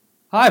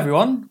Hi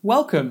everyone,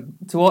 welcome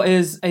to what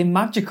is a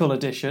magical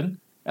edition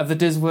of the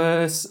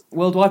Disverse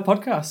Worldwide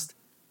podcast.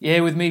 You're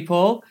here with me,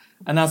 Paul,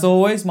 and as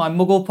always, my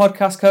Muggle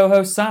podcast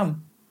co-host,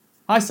 Sam.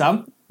 Hi,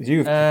 Sam.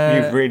 You've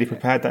really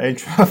prepared that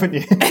intro, haven't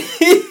you?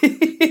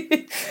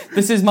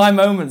 This is my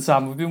moment,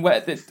 Sam.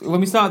 When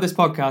we started this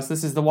podcast,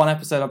 this is the one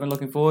episode I've been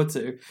looking forward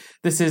to.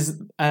 This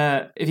is,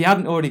 if you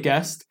hadn't already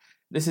guessed,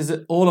 this is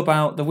all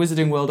about the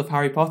wizarding world of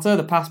Harry Potter,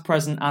 the past,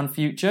 present, and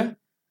future.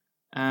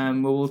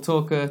 We'll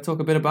talk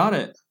a bit about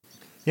it.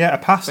 Yeah, a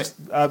past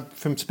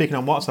from speaking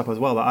on WhatsApp as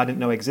well that I didn't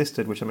know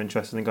existed, which I'm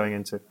interested in going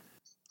into.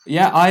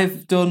 Yeah,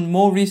 I've done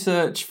more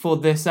research for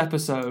this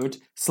episode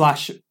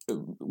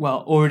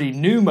already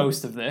knew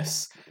most of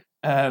this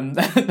than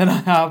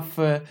I have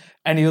for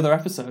any other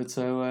episode.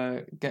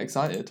 So get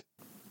excited.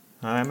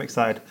 I am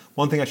excited.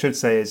 One thing I should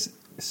say is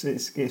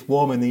it's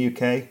warm in the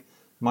UK.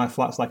 My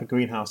flat's like a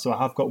greenhouse, so I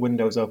have got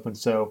windows open.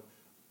 So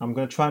I'm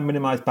going to try and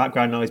minimise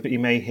background noise, but you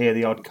may hear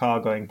the odd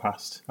car going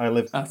past. I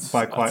live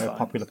by quite a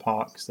popular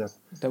park, so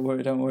don't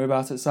worry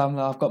about it, Sam.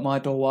 I've got my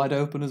door wide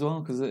open as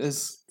well because it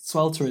is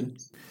sweltering.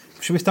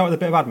 Should we start with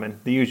a bit of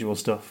admin, the usual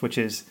stuff, which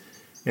is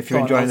if you're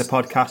enjoying the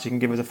podcast, you can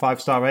give us a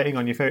 5-star rating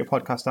on your favourite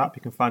podcast app.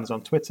 You can find us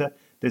on Twitter,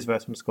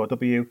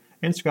 disverse_w,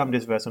 Instagram,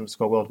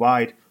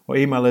 disverse_worldwide, or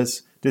email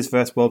us,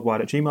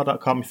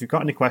 disverseworldwide@gmail.com. If you've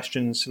got any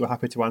questions, we're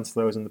happy to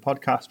answer those in the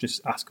podcast.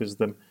 Just ask us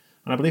them.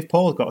 And I believe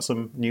Paul's got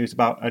some news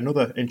about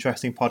another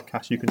interesting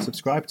podcast you can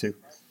subscribe to.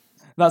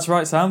 That's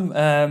right, Sam.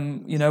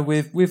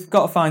 We've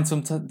got to find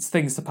some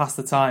things to pass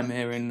the time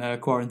here in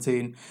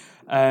quarantine.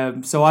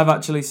 So I've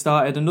actually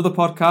started another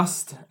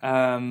podcast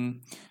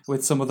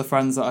with some other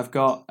friends that I've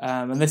got,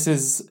 and this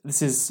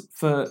is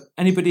for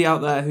anybody out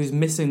there who's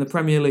missing the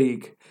Premier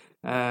League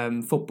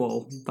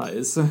football. That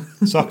is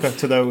soccer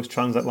to those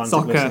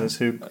transatlantic listeners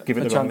who give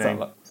it the wrong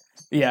name.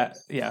 Yeah,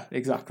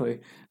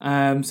 exactly.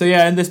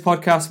 In this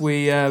podcast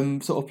we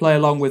sort of play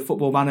along with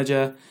Football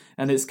Manager,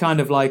 and it's kind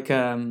of like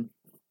a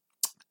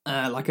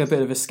bit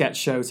of a sketch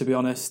show, to be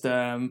honest,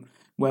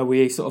 where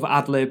we sort of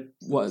ad-lib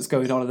what's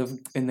going on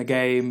in the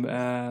game,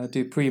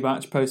 do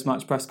pre-match,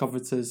 post-match press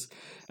conferences.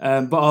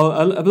 But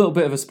a little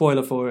bit of a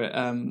spoiler for it,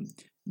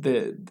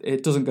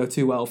 it doesn't go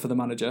too well for the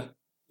manager.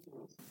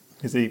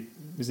 Is he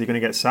going to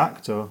get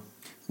sacked, or?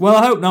 Well,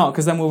 I hope not,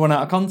 because then we'll run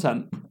out of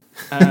content.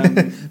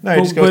 No,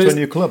 he just goes to a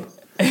new club.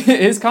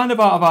 It's kind of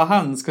out of our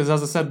hands because,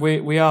 as I said,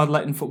 we are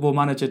letting Football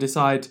Manager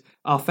decide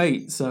our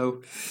fate.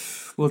 So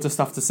we'll just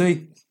have to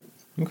see.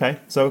 Okay,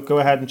 so go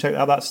ahead and check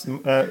out. That's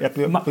I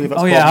believe that's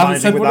called I haven't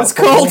said what it's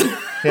called.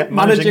 Yeah,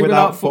 managing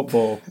without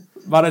football.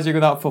 Managing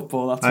without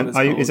football. That's what it's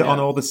called. Is it on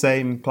all the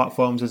same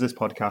platforms as this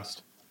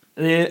podcast?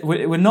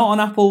 We're not on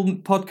Apple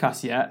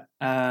Podcasts yet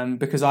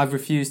because I've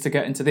refused to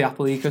get into the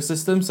Apple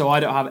ecosystem, so I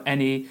don't have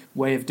any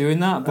way of doing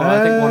that. But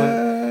I think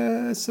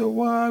so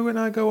why, when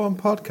I go on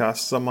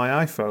podcasts on my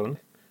iPhone,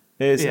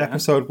 is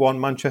episode 1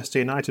 Manchester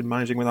United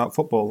managing without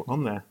football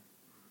on there?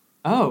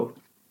 Oh,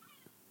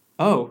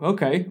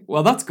 okay.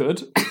 Well, that's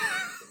good.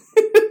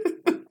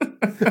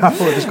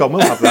 Apple have just gone,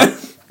 we'll have that.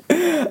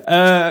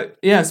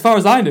 As far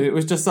as I knew, it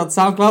was just on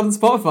SoundCloud and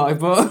Spotify,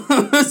 but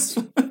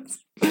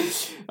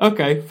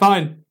okay,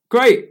 fine.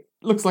 Great.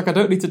 Looks like I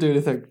don't need to do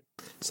anything.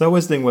 So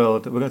Wizarding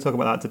World, we're going to talk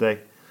about that today.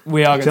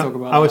 We are going to talk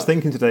about that. I was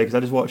thinking today, because I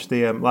just watched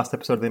the last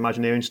episode of the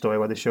Imagineering story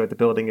where they showed the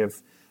building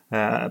of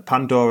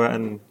Pandora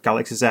and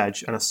Galaxy's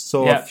Edge, and I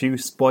saw a few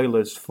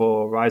spoilers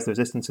for Rise of the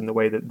Resistance in the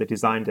way that they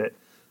designed it.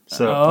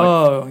 So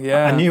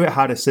I knew it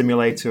had a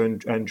simulator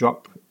and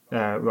drop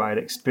ride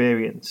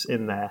experience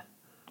in there.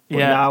 But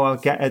now I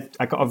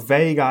got a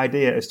vague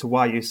idea as to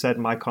why you said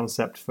my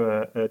concept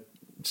for a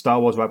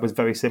Star Wars ride was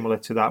very similar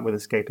to that with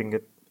escaping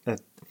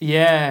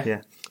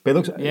Yeah. But it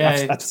looks.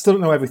 I still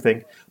don't know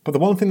everything. But the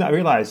one thing that I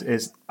realised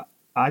is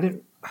I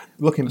didn't.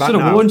 Looking back, I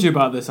should have warned you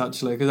about this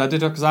actually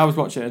because I was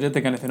watching it. I didn't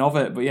think anything of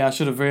it, but I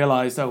should have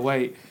realised. Oh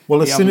wait.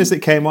 Well, as soon as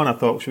it came on, I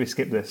thought, should we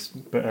skip this?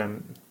 But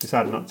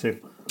decided not to.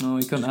 Oh,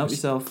 you couldn't help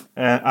yourself.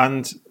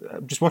 And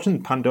just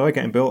watching Pandora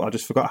getting built, I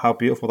just forgot how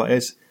beautiful that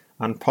is,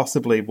 and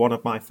possibly one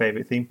of my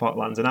favourite theme park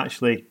lands. And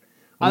actually,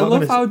 I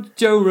love how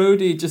Joe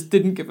Rody just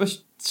didn't give a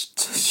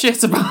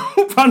shit about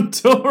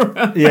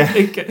Pandora. Yeah.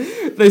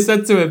 They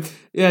said to him,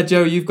 "Yeah,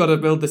 Joe, you've got to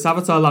build this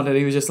Avatar land," and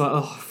he was just like,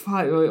 "Oh,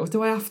 fine,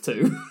 do I have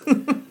to?"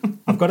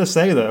 I've got to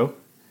say though,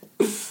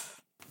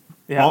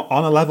 on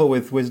a level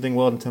with Wizarding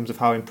World in terms of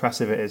how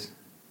impressive it is.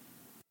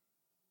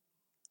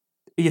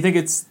 You think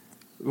it's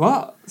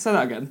what? Say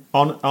that again.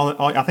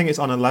 I think it's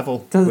on a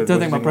level. Don't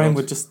think my brain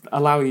would just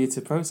allow you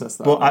to process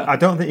that. Well, I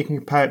don't think you can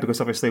compare it because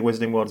obviously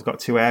Wizarding World has got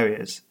 2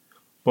 areas.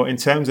 But in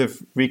terms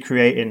of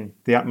recreating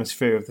the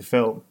atmosphere of the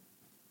film,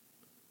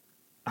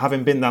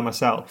 having been there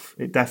myself,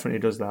 it definitely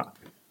does that.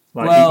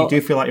 You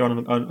do feel like you're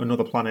on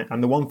another planet.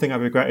 And the one thing I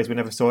regret is we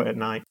never saw it at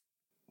night.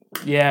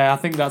 Yeah, I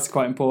think that's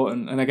quite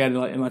important. And again,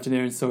 like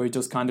Imagineering story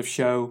does kind of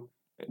show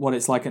what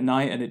it's like at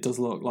night, and it does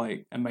look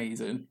like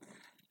amazing.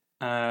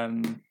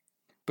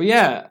 But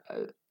yeah,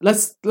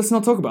 let's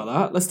not talk about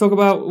that. Let's talk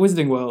about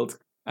Wizarding World.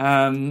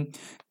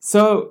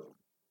 So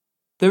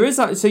There is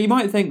that. So you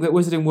might think that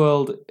Wizarding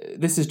World,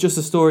 this is just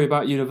a story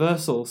about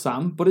Universal,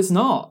 Sam, but it's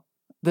not.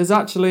 There's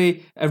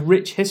actually a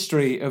rich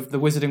history of the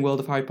Wizarding World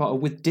of Harry Potter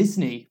with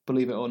Disney,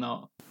 believe it or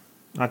not.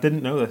 I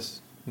didn't know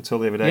this until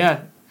the other day.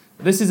 Yeah,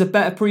 this is a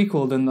better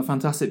prequel than the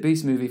Fantastic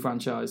Beasts movie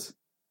franchise.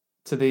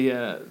 To the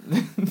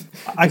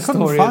I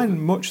couldn't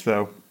find much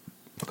though.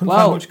 I couldn't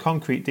find much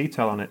concrete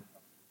detail on it.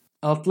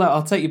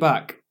 I'll take you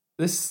back.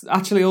 This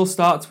actually all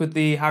starts with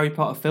the Harry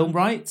Potter film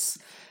rights.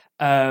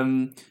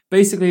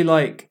 Basically,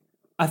 like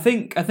I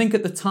think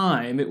at the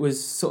time it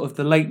was sort of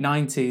the late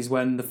 90s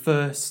when the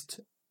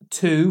first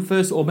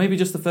or maybe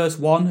just the first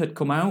one had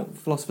come out.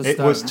 Philosopher's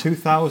Stone. It was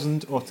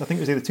 2000, or I think it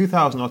was either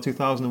 2000 or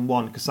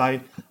 2001. Because I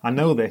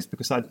know this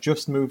because I'd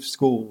just moved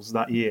schools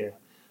that year.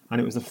 And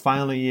it was the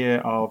final year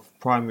of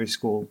primary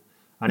school.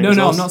 And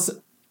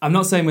I'm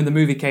not saying when the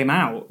movie came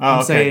out.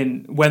 I'm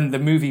saying when the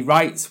movie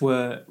rights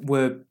were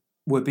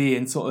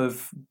being sort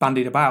of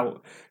bandied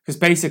about. Because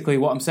basically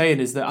what I'm saying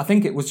is that I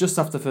think it was just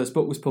after the first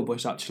book was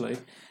published, actually.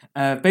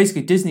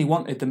 Basically, Disney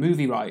wanted the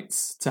movie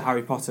rights to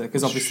Harry Potter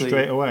because obviously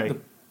straight away. The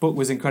book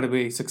was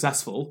incredibly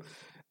successful.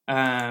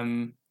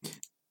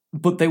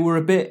 But they were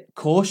a bit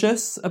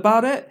cautious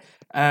about it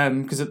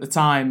because at the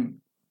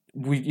time,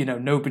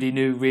 nobody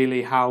knew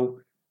really how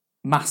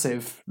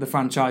massive the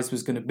franchise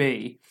was going to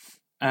be.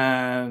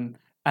 And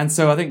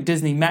so I think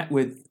Disney met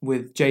with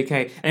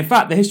JK. And in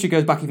fact, the history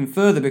goes back even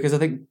further because I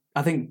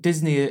think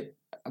Disney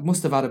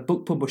must have had a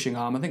book publishing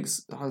arm. I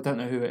don't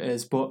know who it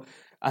is, but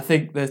I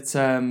think that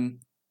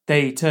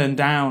they turned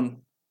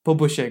down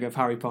publishing of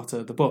Harry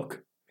Potter, the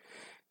book.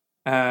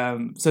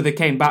 So they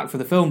came back for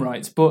the film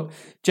rights. But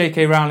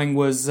JK Rowling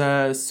was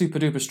super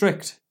duper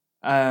strict.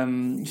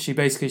 She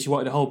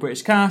wanted a whole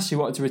British cast. She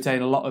wanted to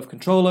retain a lot of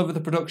control over the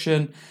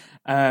production.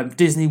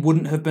 Disney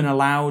wouldn't have been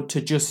allowed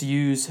to just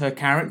use her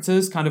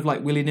characters kind of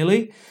like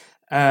willy-nilly.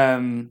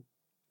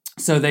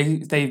 So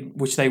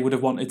which they would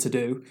have wanted to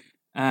do.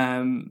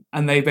 And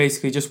they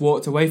basically just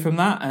walked away from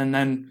that. And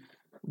then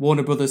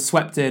Warner Brothers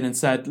swept in and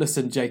said,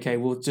 listen, JK,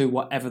 we'll do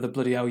whatever the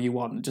bloody hell you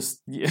want.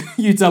 Just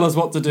you tell us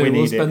what to do.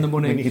 We'll spend the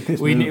money.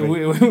 We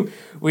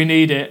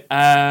need it.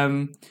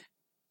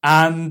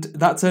 And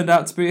that turned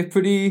out to be a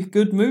pretty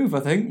good move,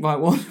 I think, by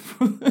Warner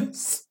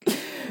Brothers.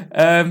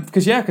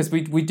 Because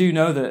we do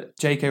know that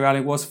J.K.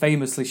 Rowling was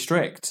famously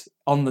strict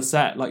on the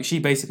set. Like, she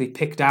basically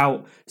picked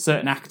out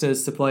certain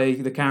actors to play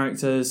the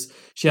characters.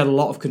 She had a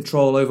lot of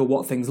control over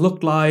what things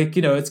looked like.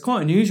 It's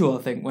quite unusual,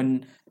 I think,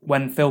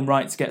 when film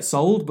rights get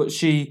sold. But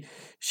she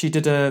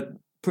did a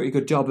pretty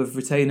good job of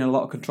retaining a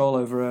lot of control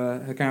over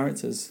her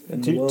characters.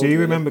 Do you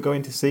remember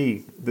going to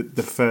see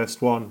the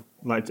first one?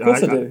 Like, of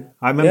course I do.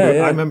 I remember.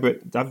 Yeah. I remember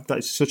it.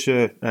 That's such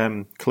a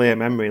clear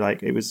memory.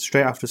 Like, it was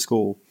straight after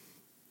school.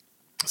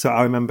 So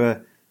I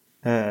remember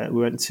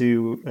we went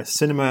to a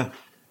cinema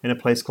in a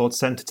place called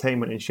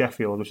Centertainment in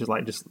Sheffield, which is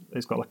like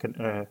it's got like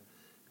a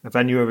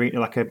venue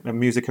arena, like a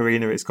music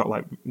arena. It's got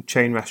like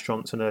chain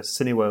restaurants and a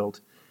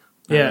Cineworld.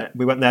 Yeah,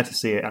 we went there to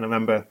see it, and I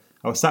remember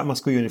I was sat in my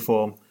school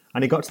uniform,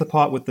 and he got to the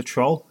part with the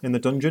troll in the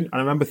dungeon, and I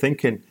remember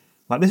thinking,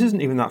 like, this isn't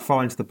even that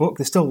far into the book.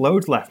 There's still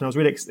loads left, and I was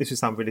really. This would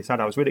sound really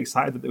sad. I was really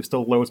excited that there was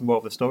still loads more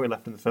of the story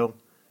left in the film.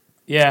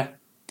 Yeah.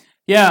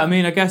 Yeah, I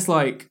mean, I guess,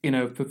 like,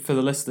 for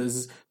the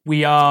listeners,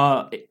 we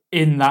are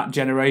in that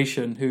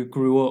generation who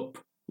grew up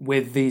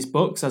with these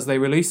books as they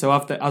released. So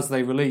as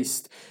they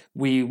released,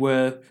 we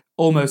were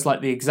almost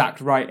like the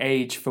exact right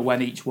age for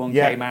when each one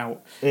came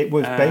out. It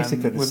was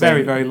basically the we're same.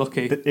 Very, very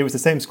lucky. It was the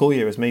same school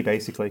year as me,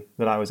 basically,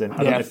 that I was in.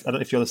 I don't know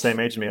if you're the same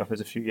age as me, or if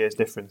there's a few years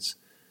difference.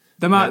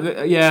 I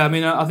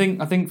mean, I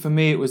think for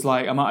me it was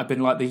like I might have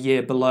been like the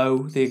year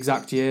below the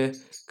exact year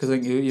because I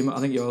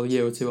think you're a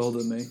year or two older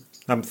than me.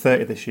 I'm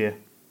 30 this year.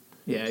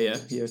 Yeah, a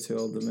year or two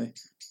older than me.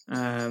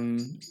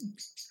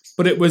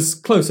 But it was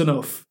close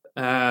enough.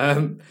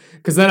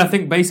 Because then I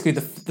think basically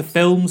the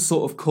films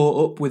sort of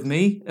caught up with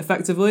me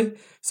effectively.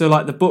 So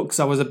like the books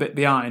I was a bit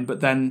behind, but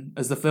then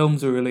as the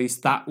films were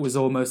released, that was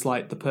almost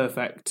like the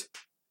perfect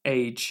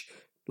age.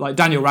 Like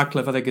Daniel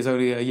Radcliffe, I think, is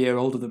only a year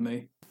older than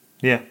me.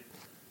 Yeah.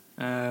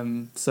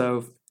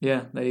 So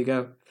yeah, there you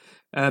go.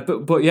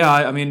 But yeah,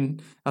 I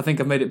mean, I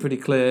think I've made it pretty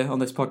clear on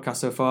this podcast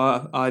so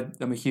far. I'm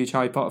a huge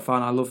Harry Potter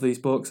fan. I love these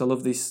books. I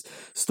love these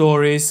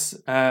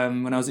stories.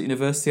 When I was at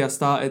university, I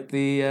started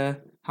the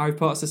Harry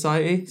Potter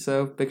Society.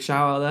 So big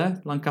shout out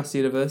there, Lancaster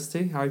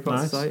University, Harry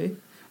Potter Society.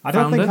 I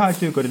don't think I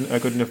do a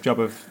good enough job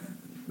of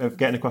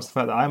getting across the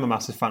fact that I'm a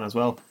massive fan as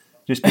well.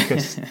 Just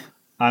because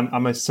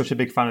I'm such a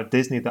big fan of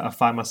Disney that I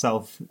find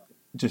myself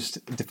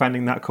just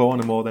defending that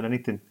corner more than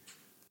anything.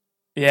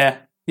 Yeah.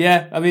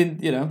 I mean,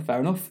 fair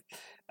enough.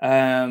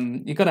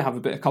 You've got to have a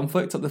bit of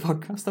conflict on the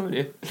podcast, haven't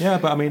you? Yeah,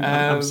 but I mean,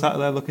 I'm sat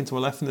there looking to my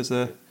left, and there's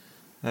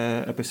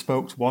a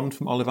bespoke wand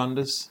from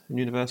Ollivanders in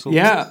Universal.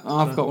 Yeah,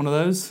 I've got one of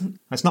those.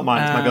 It's not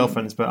mine; it's my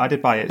girlfriend's, but I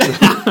did buy it.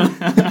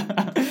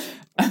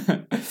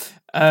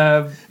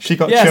 So. She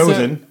got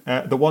chosen.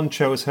 So, the wand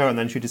chose her, and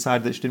then she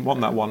decided that she didn't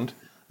want that wand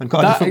and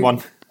got a different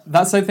one.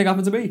 That same thing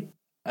happened to me.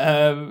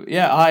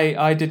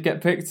 I did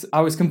get picked.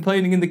 I was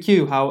complaining in the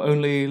queue how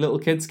only little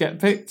kids get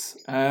picked,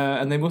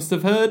 and they must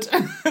have heard,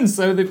 and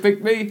so they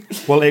picked me.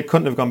 Well, it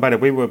couldn't have gone better.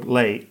 We were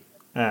late,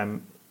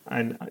 and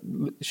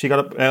she got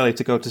up early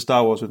to go to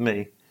Star Wars with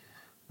me,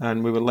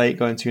 and we were late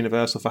going to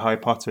Universal for Harry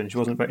Potter, and she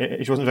wasn't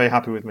very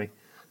happy with me.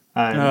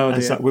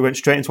 And so we went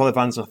straight into all the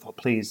vans, and I thought,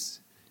 please,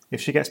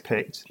 if she gets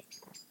picked,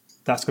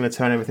 that's going to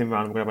turn everything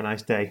around. We're going to have a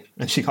nice day.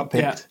 And she got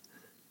picked.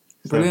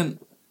 Yeah.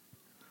 Brilliant.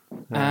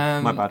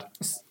 My bad.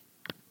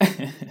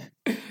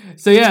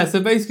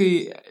 So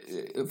basically,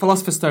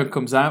 Philosopher's Stone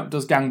comes out,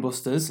 does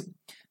gangbusters.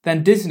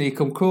 Then Disney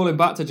come crawling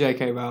back to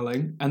J.K.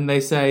 Rowling, and they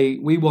say,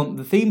 we want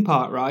the theme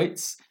park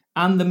rights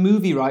and the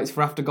movie rights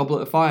for After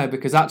Goblet of Fire,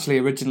 because actually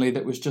originally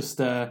that was just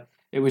for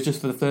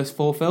the first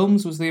 4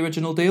 films was the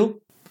original deal.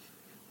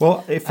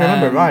 Well, if I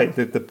remember right,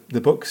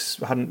 the books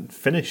hadn't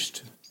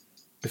finished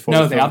before.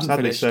 No, they hadn't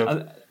finished.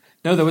 So.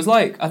 No, there was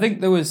I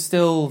think there was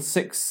still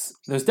 6.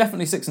 There was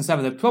definitely 6 and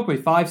 7. There were probably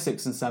 5,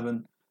 6, and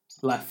 7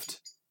 left.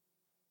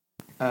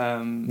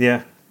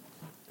 Yeah,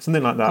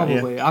 something like that.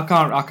 Probably. Yeah.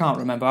 I can't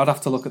remember. I'd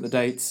have to look at the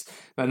dates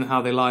and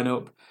how they line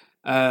up.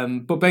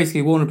 But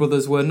basically, Warner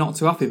Brothers were not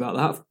too happy about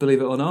that,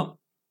 believe it or not,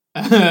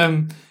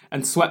 and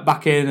swept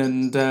back in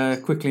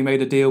and quickly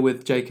made a deal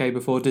with JK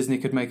before Disney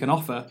could make an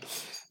offer.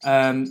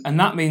 And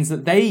that means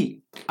that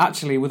they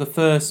actually were the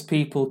first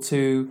people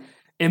to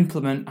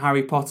implement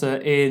Harry Potter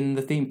in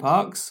the theme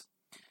parks.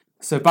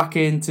 So back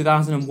in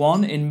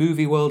 2001 in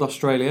Movie World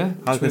Australia.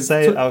 I was going to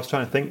say, I was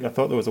trying to think, I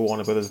thought there was a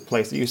Warner Brothers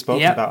place that you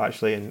spoke about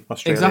actually in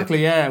Australia.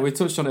 Exactly, yeah. We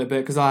touched on it a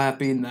bit because I have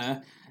been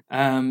there.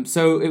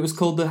 So it was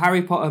called the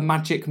Harry Potter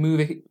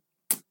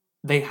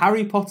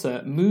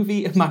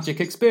Movie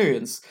Magic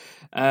Experience.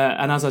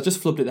 And as I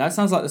just flubbed it there, it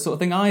sounds like the sort of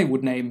thing I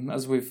would name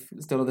as we've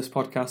done on this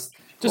podcast.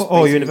 Just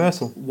or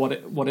Universal. What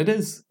it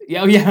is.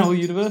 Yeah, or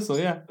Universal,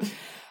 yeah.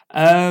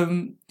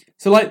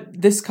 So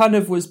this kind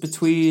of was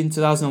between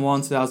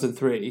 2001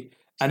 2003,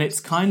 and it's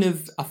kind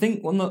of, I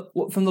think from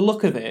the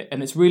look of it,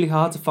 and it's really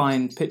hard to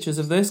find pictures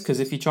of this because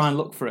if you try and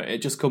look for it,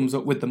 it just comes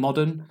up with the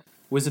modern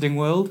Wizarding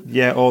World.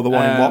 Yeah, or the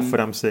one in Watford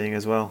I'm seeing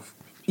as well.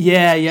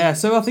 Yeah.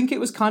 So I think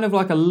it was kind of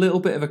like a little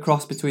bit of a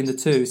cross between the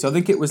two. So I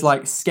think it was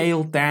like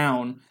scaled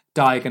down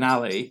Diagon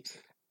Alley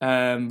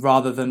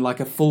rather than like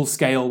a full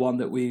scale one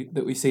that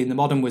we see in the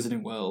modern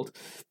Wizarding World.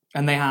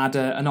 And they had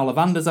an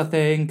Ollivanders, I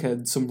think,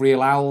 and some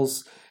real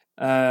owls.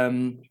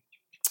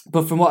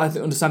 But from what I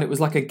understand, it was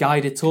like a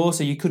guided tour,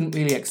 so you couldn't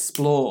really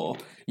explore.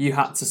 You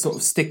had to sort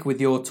of stick with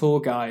your tour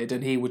guide,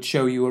 and he would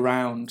show you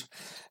around.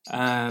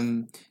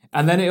 And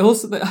then I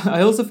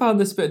also found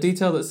this bit of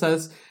detail that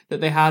says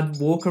that they had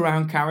walk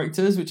around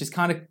characters, which is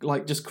kind of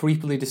like just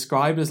creepily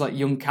described as like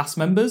young cast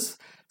members.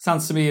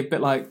 Sounds to me a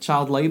bit like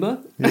child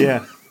labour.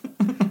 Yeah,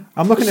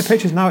 I'm looking at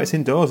pictures now. It's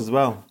indoors as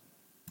well.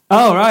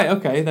 Oh right,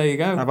 okay, there you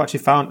go. I've actually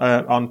found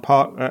on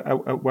Park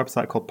a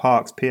website called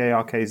Parks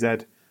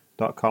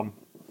PARKZ.com.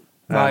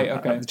 Right,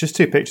 okay. Just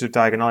 2 pictures of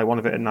Diagon Alley, one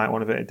of it at night,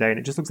 one of it at day, and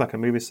it just looks like a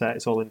movie set.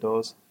 It's all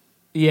indoors.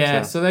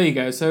 Yeah, so there you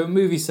go. So a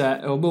movie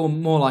set, or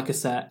more like a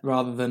set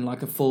rather than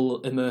like a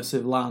full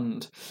immersive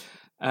land.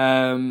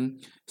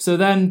 So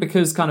then,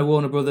 because kind of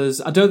Warner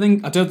Brothers, I don't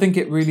think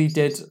it really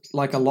did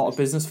like a lot of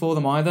business for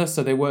them either.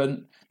 So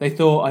they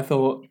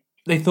thought,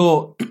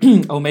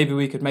 oh, maybe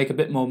we could make a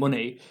bit more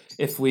money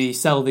if we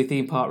sell the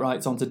theme park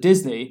rights onto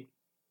Disney.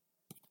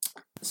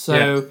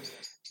 So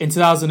in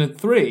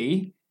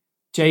 2003,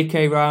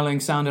 J.K. Rowling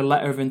signed a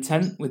letter of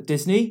intent with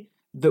Disney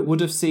that would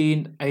have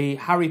seen a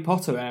Harry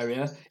Potter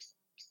area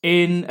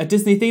in a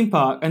Disney theme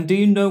park. And do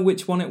you know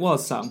which one it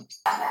was, Sam?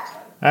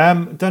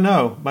 Don't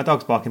know. My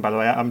dog's barking, by the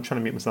way. I'm trying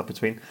to mute myself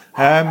between.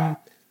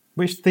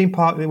 Which theme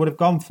park they would have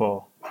gone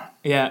for?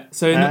 Yeah,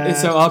 so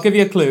I'll give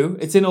you a clue.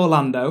 It's in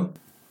Orlando.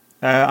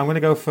 I'm going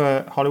to go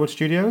for Hollywood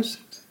Studios.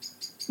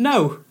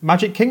 No.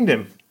 Magic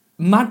Kingdom.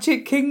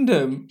 Magic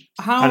Kingdom?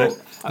 How?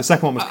 The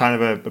second one was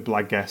kind of a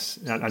blag guess.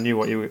 I knew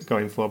what you were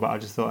going for, but I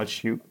just thought I'd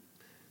shoot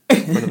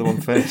for another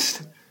one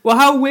first. Well,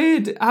 how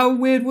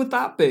weird would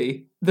that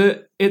be?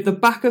 That at the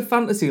back of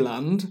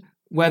Fantasyland,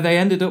 where they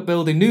ended up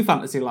building New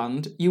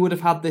Fantasyland, you would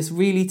have had this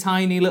really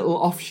tiny little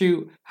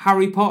offshoot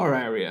Harry Potter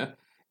area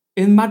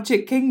in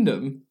Magic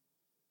Kingdom.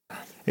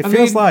 It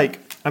feels like,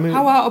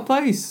 how out of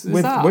place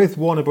is that? With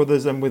Warner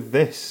Brothers and with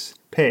this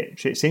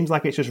pitch, it seems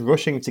like it's just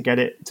rushing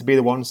to be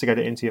the ones to get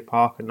it into your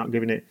park and not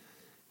giving it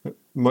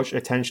much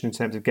attention in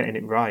terms of getting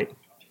it right.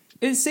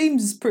 It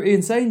seems pretty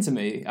insane to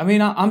me. I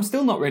mean, I'm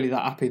still not really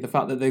that happy the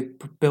fact that they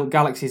built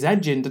Galaxy's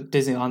Edge in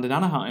Disneyland in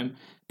Anaheim,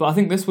 but I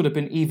think this would have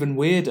been even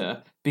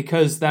weirder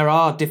because there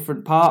are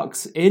different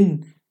parks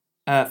in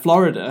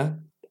Florida.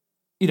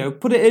 You know,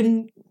 put it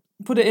in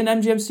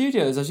MGM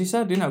Studios, as you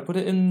said. You know, put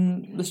it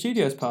in the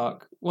Studios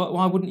Park.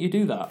 Why wouldn't you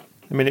do that?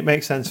 I mean, it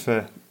makes sense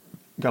for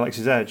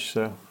Galaxy's Edge,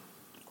 so.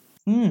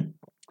 And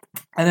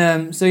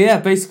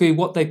basically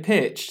what they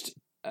pitched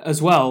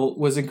as well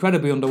was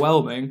incredibly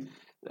underwhelming.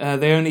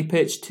 They only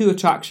pitched 2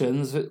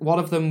 attractions. One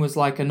of them was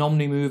like an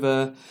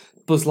Omnimover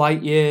Buzz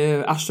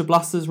Lightyear Astro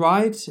Blasters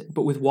ride,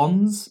 but with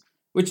wands,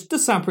 which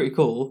does sound pretty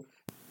cool.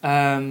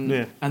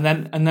 And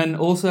then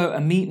also a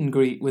meet and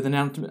greet with an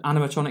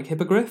animatronic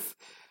hippogriff,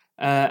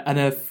 and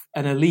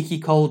a leaky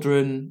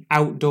cauldron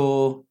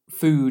outdoor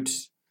food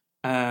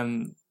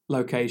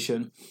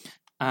location.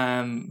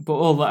 But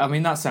all that, I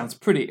mean, that sounds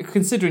pretty.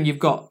 Considering you've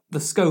got the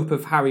scope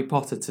of Harry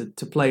Potter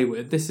to play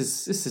with, this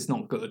is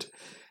not good.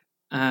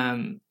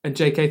 And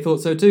JK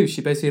thought so too.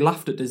 She basically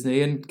laughed at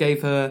Disney and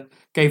gave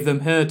them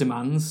her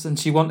demands, and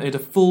she wanted a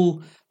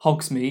full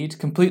Hogsmeade,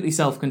 completely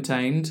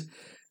self-contained,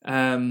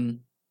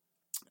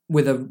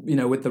 with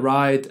the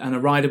ride and a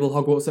rideable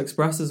Hogwarts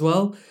Express as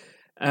well.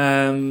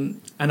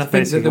 And I think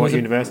basically that there was what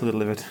Universal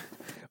delivered.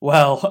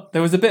 Well,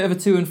 there was a bit of a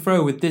to and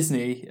fro with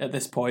Disney at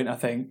this point, I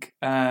think,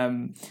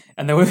 and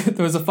there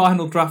was a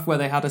final draft where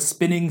they had a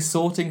spinning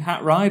sorting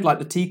hat ride like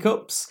the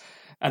teacups.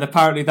 And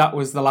apparently that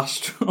was the last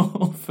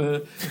straw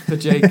for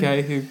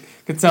JK, who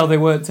could tell they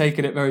weren't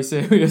taking it very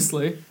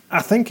seriously.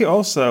 I think it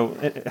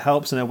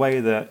helps in a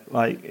way that,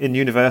 like, in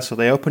Universal,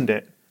 they opened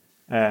it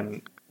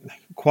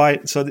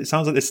quite... So it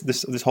sounds like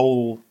this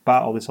whole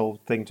battle, this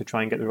whole thing to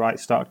try and get the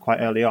rights started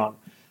quite early on.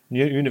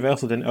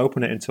 Universal didn't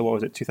open it until,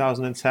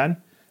 2010?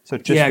 So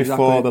just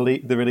before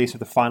the release of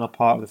the final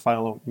part of the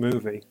final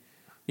movie.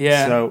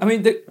 Yeah. So, I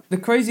mean, the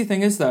crazy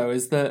thing is, though,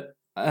 is that,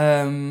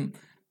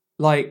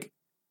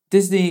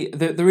 Disney,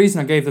 the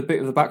reason I gave a bit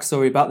of the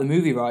backstory about the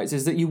movie rights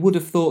is that you would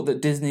have thought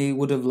that Disney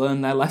would have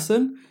learned their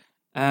lesson.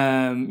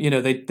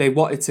 They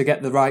wanted to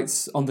get the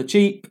rights on the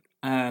cheap,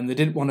 and they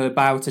didn't want to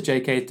bow to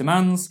JK's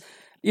demands,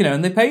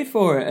 and they paid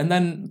for it. And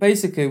then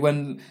basically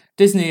when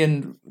Disney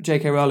and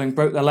JK Rowling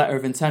broke their letter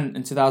of intent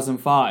in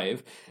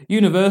 2005,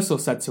 Universal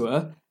said to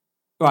her,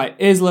 right,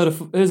 here's a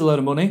load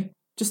of money,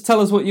 just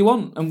tell us what you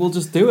want and we'll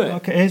just do it.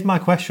 Okay, here's my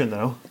question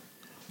though.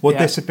 Would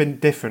this have been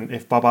different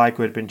if Bob Iger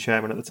had been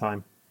chairman at the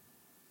time?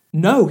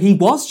 No, he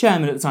was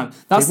chairman at the time.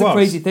 That's the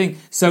crazy thing.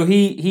 So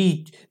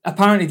he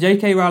apparently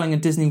J.K. Rowling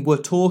and Disney were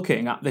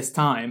talking at this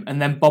time,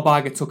 and then Bob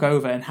Iger took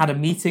over and had a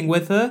meeting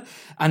with her,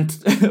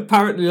 and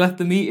apparently left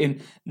the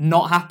meeting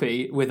not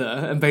happy with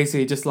her, and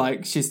basically just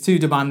like, she's too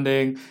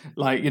demanding,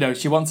 like,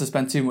 she wants to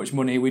spend too much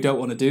money, we don't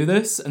want to do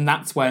this, and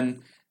that's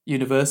when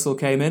Universal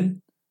came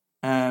in.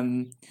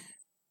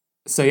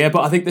 So yeah,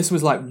 but I think this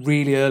was like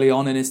really early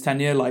on in his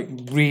tenure, like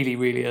really,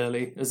 really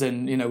early, as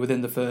in,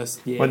 within the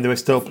first year. When they were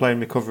still playing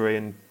Recovery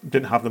and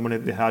didn't have the money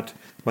that they had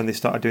when they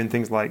started doing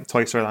things like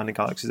Toy Story Land and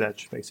Galaxy's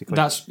Edge, basically.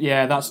 That's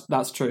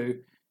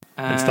true.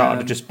 And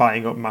started just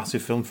buying up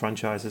massive film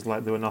franchises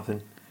like they were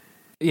nothing.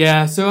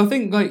 Yeah, so I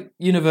think like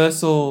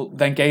Universal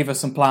then gave her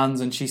some plans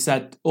and she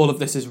said, all of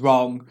this is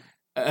wrong,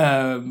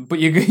 but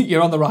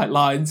you're on the right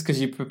lines because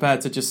you're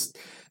prepared to just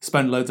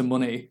spend loads of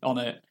money on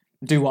it.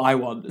 Do what I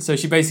want. So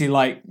she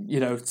basically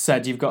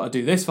said, you've got to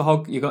do this for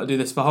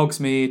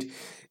Hogsmeade,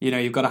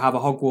 you've got to have a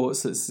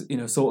Hogwarts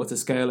that's, sort of to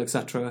scale,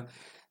 etc.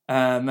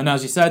 And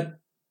as you said,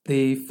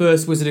 the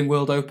first Wizarding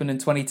World opened in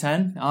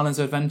 2010, Islands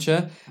of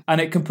Adventure,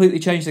 and it completely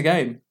changed the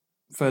game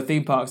for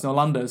theme parks in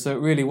Orlando. So it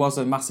really was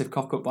a massive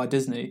cock-up by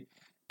Disney,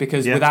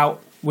 because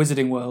without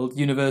Wizarding World,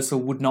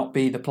 Universal would not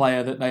be the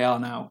player that they are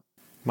now.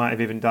 Might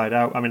have even died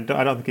out. I mean,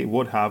 I don't think it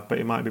would have, but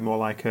it might be more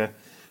like a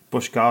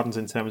Busch Gardens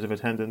in terms of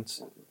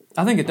attendance.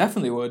 I think it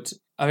definitely would.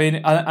 I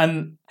mean,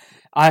 and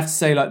I have to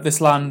say, like,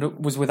 this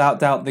land was without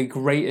doubt the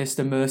greatest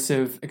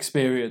immersive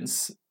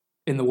experience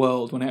in the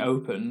world when it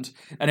opened.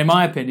 And in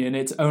my opinion,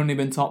 it's only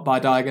been topped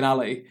by Diagon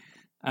Alley.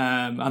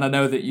 And I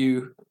know that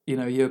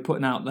you're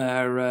putting out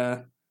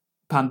there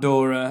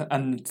Pandora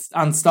and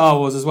Star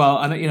Wars as well.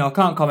 And I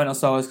can't comment on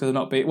Star Wars because I've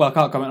not been. Well, I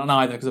can't comment on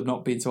either because I've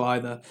not been to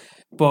either.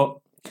 But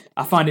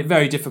I find it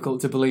very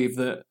difficult to believe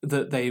that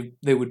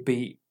they would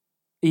beat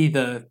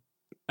either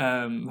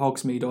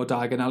Hogsmeade or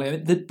Diagon Alley.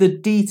 The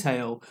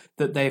detail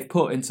that they've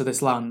put into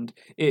this land,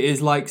 it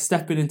is like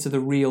stepping into the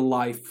real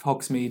life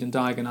Hogsmeade and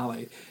Diagon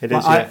Alley. It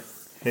is,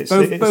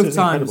 both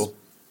times. Incredible.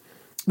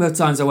 Both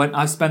times I went,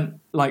 I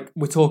spent, like,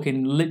 we're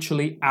talking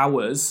literally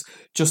hours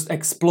just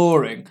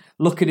exploring,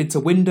 looking into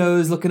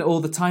windows, looking at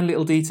all the tiny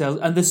little details,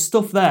 and there's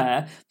stuff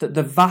there that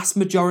the vast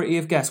majority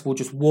of guests will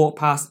just walk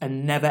past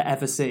and never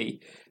ever see.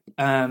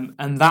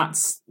 And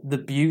that's the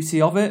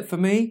beauty of it for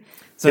me.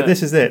 So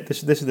this is it.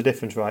 This is the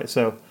difference, right?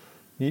 So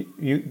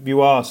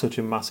you are such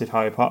a massive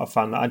Harry Potter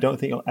fan that I don't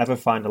think you'll ever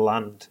find a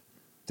land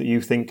that you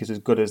think is as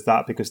good as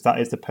that, because that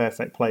is the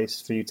perfect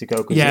place for you to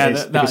go.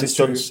 Because it's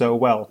done so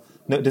well.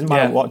 No, it doesn't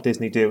matter what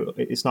Disney do.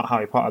 It's not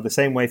Harry Potter. The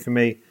same way for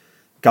me,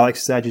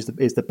 Galaxy's Edge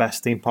is the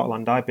best theme park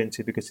land I've been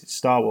to because it's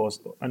Star Wars,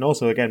 and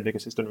also again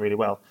because it's done really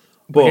well.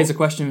 But here's a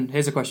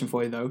question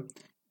for you though: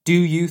 do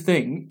you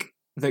think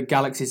that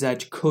Galaxy's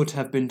Edge could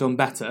have been done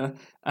better?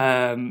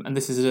 And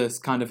this is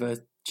a kind of a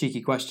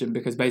cheeky question,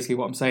 because basically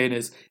what I'm saying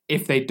is,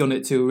 if they'd done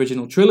it to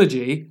original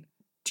trilogy,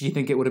 do you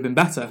think it would have been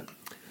better?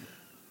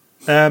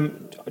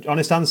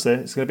 Honest answer,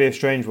 it's going to be a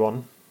strange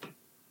one.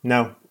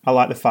 No, I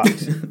like the fact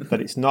that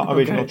it's not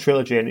original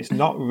trilogy, and it's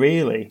not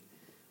really. I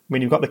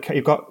mean, you've got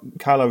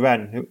Kylo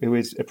Ren, who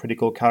is a pretty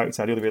cool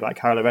character. I do really like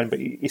Kylo Ren, but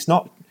it's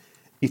not.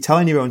 You're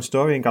telling your own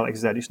story in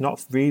Galaxy's Edge. It's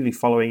not really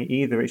following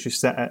either. It's just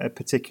set at a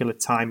particular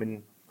time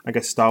in, I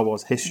guess, Star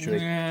Wars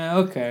history. Yeah,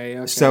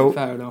 okay. So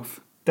fair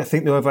enough. I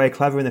think they were very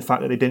clever in the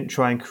fact that they didn't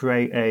try and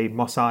create a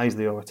Mos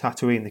Eisley or a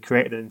Tatooine. They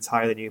created an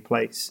entirely new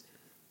place.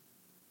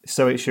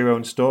 So it's your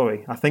own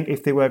story. I think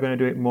if they were going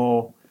to do it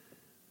more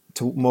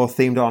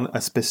themed on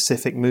a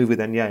specific movie,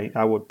 then yeah,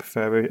 I would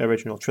prefer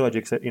original trilogy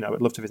because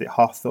I'd love to visit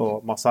Hoth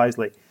or Mos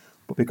Eisley.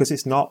 But because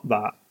it's not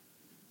that,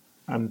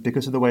 and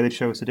because of the way they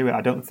chose to do it,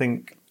 I don't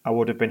think I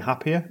would have been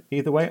happier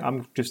either way.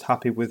 I'm just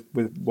happy with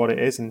what it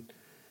is, and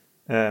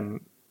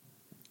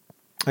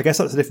I guess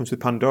that's the difference with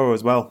Pandora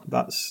as well.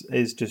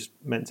 Is just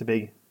meant to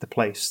be the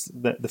place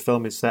that the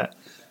film is set.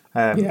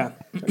 The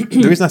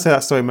reason I say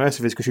that's so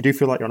immersive is because you do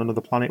feel like you're on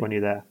another planet when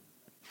you're there.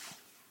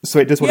 So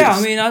it does what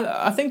I mean,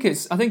 I think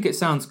it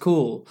sounds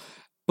cool,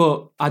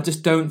 but I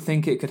just don't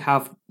think it could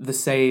have the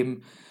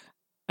same.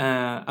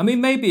 I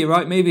mean, maybe you're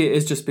right. Maybe it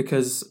is just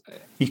because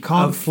you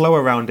can't flow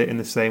around it in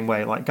the same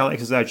way. Like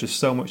Galaxy's Edge, there's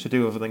so much to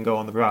do other than go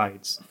on the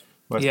rides.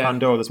 Whereas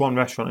Pandora, there's one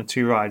restaurant and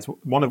 2 rides.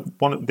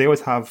 They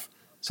always have.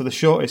 So the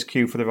shortest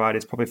queue for the ride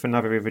is probably for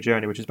Na'vi River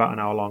Journey, which is about an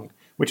hour long,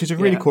 which is a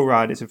really cool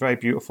ride. It's a very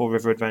beautiful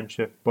river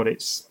adventure, but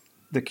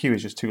the queue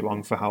is just too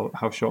long for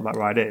how short that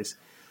ride is.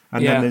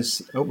 And then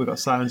we've got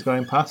sirens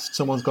going past.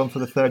 Someone's gone for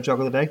the 3rd jog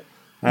of the day.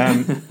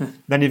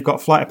 Then you've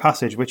got Flight of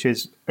Passage, which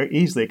is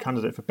easily a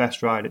candidate for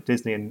best ride at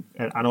Disney, and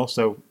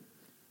also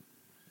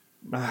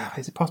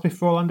is it possibly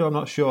for Orlando? I'm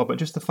not sure, but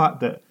just the fact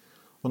that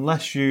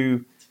unless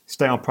you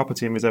stay on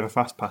property and reserve a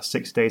fast pass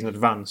 6 days in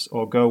advance,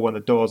 or go when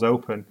the doors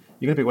open,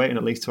 you're going to be waiting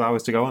at least 2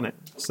 hours to go on it.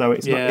 So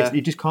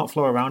you just can't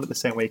flow around it the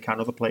same way you can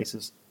other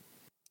places.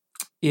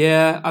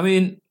 Yeah, I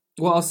mean,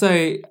 what I'll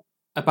say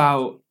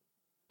about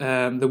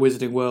the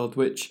Wizarding World,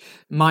 which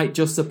might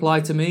just apply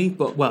to me,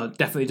 but it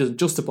definitely doesn't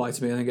just apply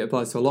to me. I think it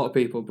applies to a lot of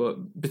people,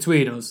 but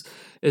between us,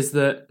 is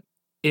that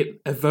it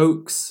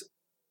evokes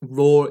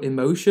raw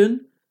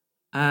emotion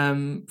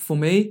for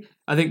me.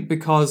 I think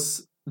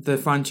because the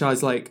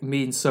franchise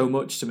means so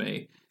much to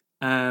me,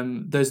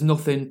 there's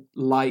nothing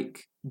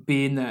like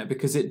being there,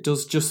 because it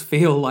does just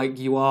feel like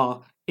you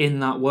are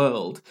in that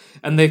world.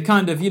 And they've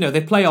kind of,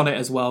 they play on it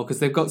as well, because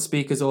they've got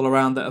speakers all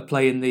around that are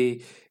playing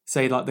the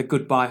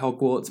Goodbye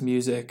Hogwarts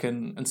music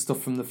and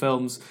stuff from the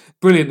films,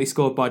 brilliantly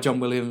scored by John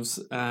Williams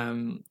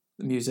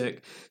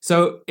music.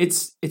 So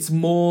it's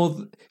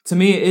more, to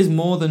me, it is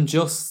more than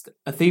just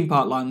a theme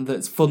park land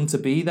that's fun to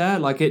be there.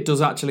 It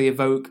does actually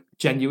evoke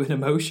genuine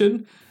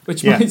emotion,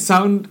 which might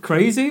sound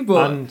crazy,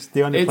 but and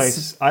the only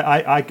place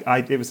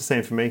it was the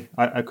same for me,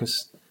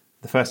 because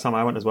the first time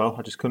I went as well,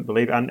 I just couldn't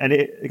believe it. And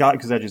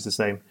Galaxy's Edge is the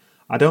same.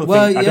 I don't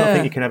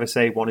think you can ever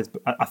say one is.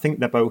 I think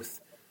they're both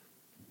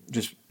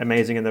just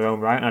amazing in their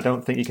own right, and I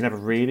don't think you can ever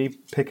really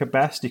pick a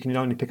best. You can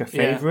only pick a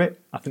favourite.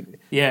 I think.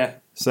 Yeah.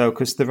 So,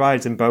 because the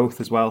rides in both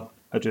as well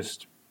are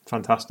just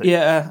fantastic.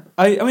 Yeah,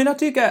 I mean,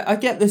 I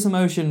get this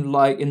emotion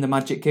in the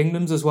Magic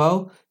Kingdoms as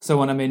well. So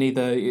when I'm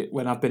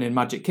when I've been in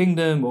Magic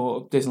Kingdom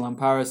or Disneyland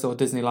Paris or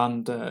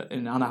Disneyland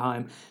in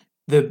Anaheim,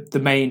 the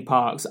main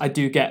parks, I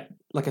do get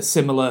a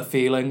similar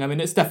feeling. I mean,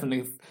 it's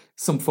definitely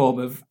some form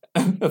of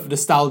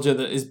nostalgia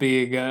that is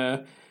being,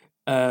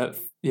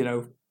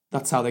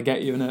 that's how they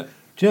get you in it.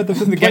 Do you know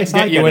the place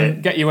get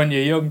you when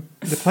you're young?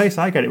 The place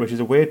I get it, which is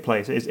a weird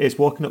place, is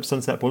walking up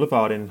Sunset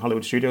Boulevard in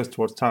Hollywood Studios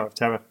towards Tower of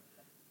Terror.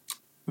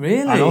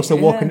 Really? And also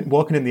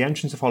walking in the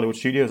entrance of Hollywood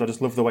Studios. I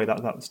just love the way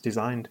that's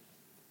designed.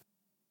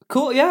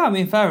 Cool. Yeah, I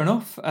mean, fair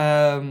enough.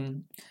 I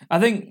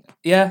think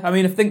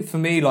for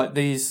me,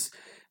 these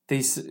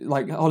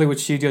Hollywood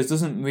Studios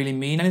doesn't really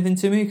mean anything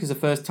to me, because the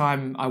first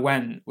time I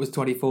went was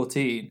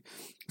 2014.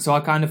 So I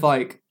kind of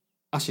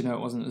actually no,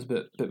 it wasn't. It was a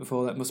bit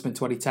before that. It must have been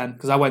 2010,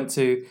 because I went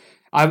to.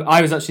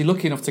 I was actually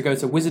lucky enough to go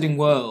to Wizarding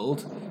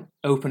World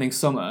opening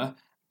summer,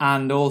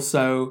 and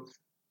also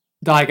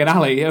Diagon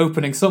Alley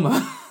opening summer.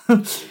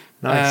 Nice.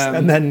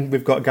 And then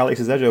we've got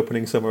Galaxy's Edge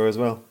opening summer as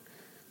well.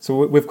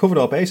 So we've covered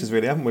our bases,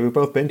 really, haven't we? We've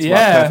both been to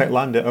our Perfect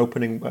Land at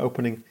opening.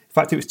 In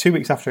fact, it was 2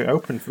 weeks after it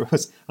opened for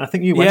us. And I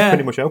think you went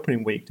pretty much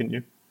opening week, didn't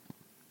you?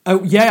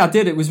 Oh yeah, I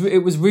did. It was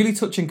really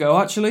touch and go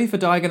actually for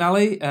Diagon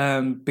Alley,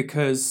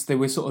 because they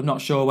were sort of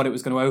not sure when it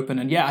was going to open,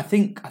 and I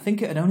think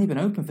it had only been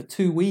open for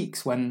 2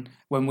 weeks when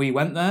we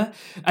went there,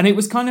 and it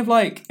was kind of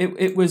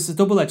it was a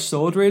double-edged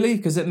sword really,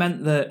 because it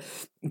meant that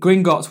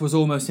Gringotts was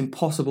almost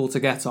impossible to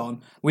get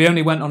on. We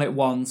only went on it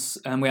once,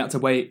 and we had to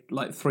wait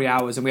 3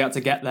 hours, and we had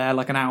to get there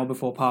an hour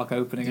before park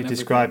opening. You're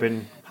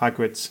describing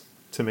Hagrid's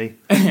to me.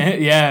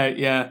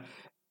 yeah,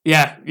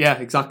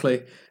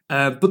 exactly.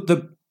 But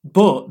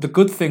the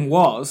good thing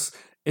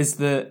is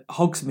that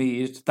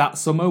Hogsmeade that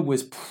summer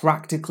was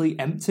practically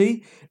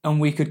empty, and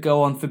we could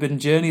go on Forbidden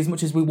Journey as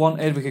much as we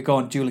wanted. We could go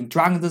on Dueling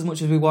Dragons as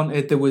much as we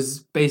wanted. There was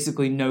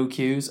basically no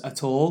queues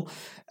at all,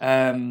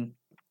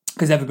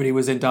 because everybody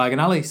was in Diagon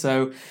Alley.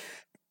 So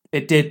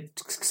it did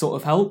sort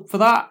of help for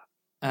that.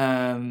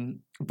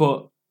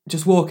 But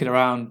just walking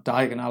around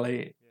Diagon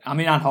Alley, I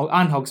mean, and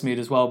Hogsmeade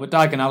as well, but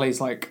Diagon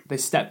Alley's they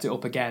stepped it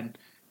up again.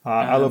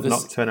 I love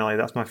Nocturne Alley.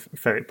 That's my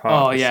favourite part.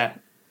 Oh yeah.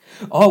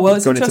 Oh well,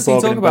 it's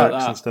interesting to talk about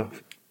that. And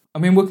stuff. I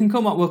mean, we'll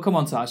come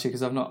on to that actually,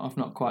 because I've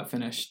not quite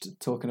finished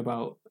talking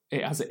about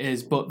it as it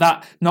is. But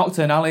that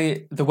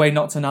Nocturnally, the way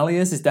Nocturnally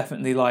is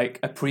definitely like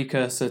a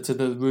precursor to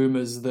the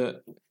rumours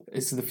that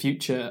it's the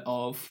future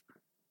of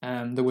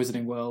the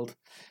Wizarding World.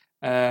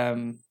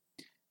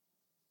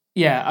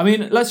 Yeah, I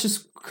mean, let's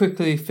just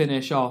quickly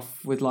finish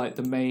off with like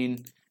the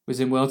main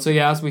Wizarding World. So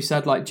yeah, as we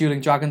said, like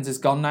Dueling Dragons is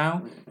gone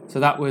now. So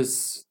that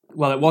was,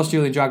 well, it was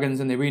Dueling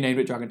Dragons and they renamed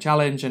it Dragon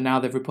Challenge, and now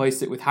they've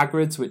replaced it with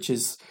Hagrid's, which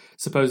is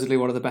supposedly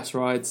one of the best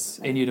rides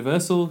in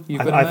Universal.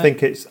 I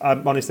think it's,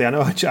 honestly, I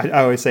know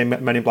I always say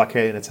Men in Black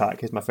Alien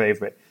Attack is my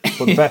favourite,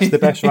 but the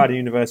best ride in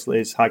Universal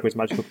is Hagrid's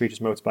Magical Creatures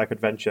Motorbike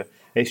Adventure.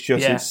 It's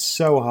just, it's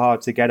so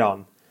hard to get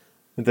on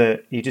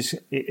that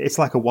it's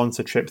like a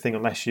once-a-trip thing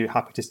unless you're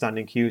happy to stand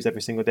in queues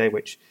every single day,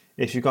 which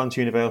if you've gone to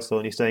Universal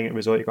and you're staying at a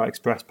resort, you've got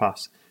Express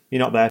Pass, you're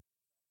not there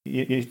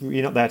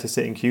to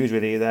sit in queues,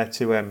 really. You're there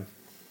to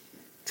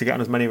get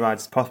on as many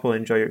rides as possible and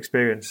enjoy your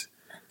experience.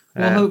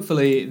 Well,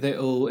 hopefully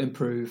it'll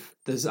improve.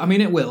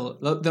 It will.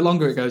 The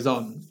longer it goes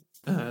on,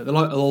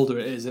 the older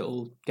it is,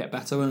 it'll get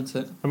better, won't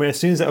it? I mean, as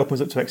soon as it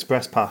opens up to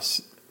Express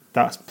Pass,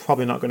 that's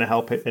probably not going to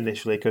help it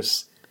initially,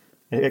 because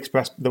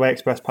the way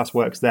Express Pass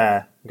works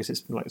there, because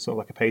it's like sort of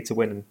like a pay to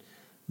win, and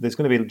there's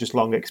going to be just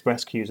longer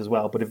express queues as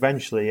well. But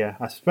eventually, yeah,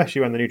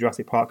 especially when the new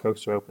Jurassic Park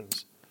coaster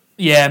opens.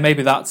 Yeah,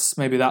 maybe that's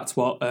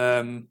what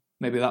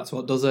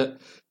does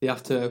it. You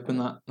have to open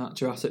that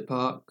Jurassic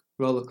Park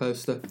roller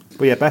coaster.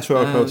 But yeah, best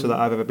roller coaster that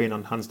I've ever been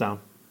on, hands down.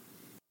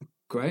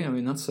 Great. I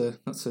mean, that's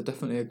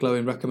definitely a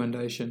glowing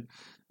recommendation.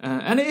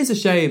 And it is a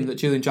shame that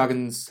Dueling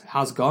Dragons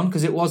has gone,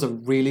 because it was a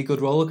really good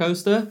roller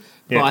coaster.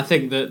 But I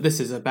think that this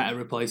is a better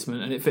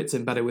replacement and it fits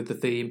in better with the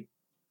theme.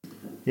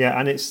 Yeah,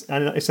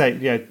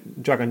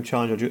 and Dragon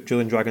Challenge or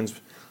Dueling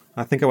Dragons,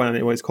 I think I went on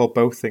it when it's called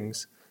Both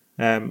Things.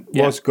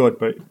 Was good,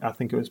 but I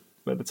think it was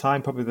at the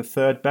time probably the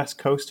third best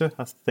coaster.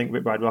 I think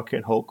Rip Ride Rocket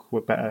and Hulk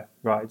were better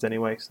rides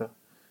anyway. So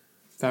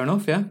fair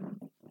enough, yeah.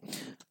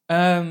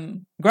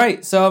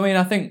 Great. So, I mean,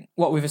 I think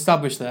what we've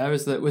established there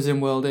is that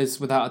Wizarding World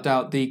is, without a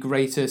doubt, the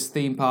greatest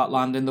theme park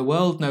land in the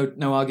world.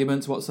 No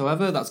arguments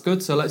whatsoever. That's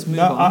good. So let's move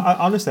on.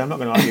 Honestly, I'm not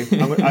going to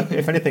argue.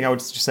 If anything, I would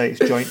just say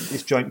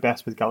it's joint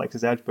best with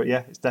Galaxy's Edge. But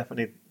yeah, it's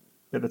definitely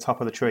at the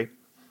top of the tree.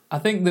 I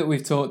think that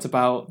we've talked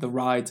about the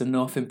rides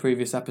enough in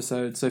previous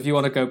episodes. So if you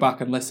want to go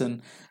back and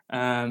listen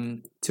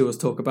to us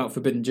talk about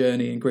Forbidden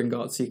Journey and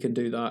Gringotts, you can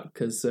do that,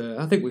 because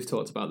I think we've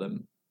talked about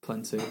them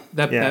plenty.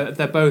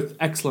 They're both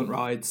excellent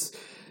rides.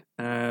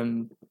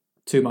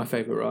 Two of my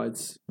favourite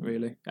rides,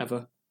 really,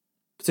 ever.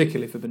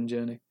 Particularly Forbidden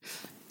Journey.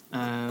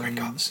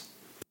 Gringotts.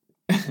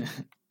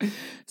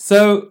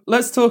 So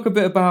let's talk a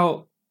bit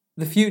about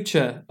the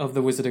future of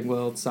the Wizarding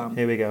World, Sam.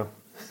 Here we go.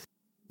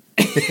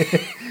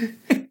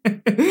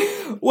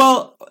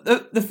 Well,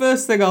 the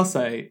first thing I'll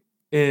say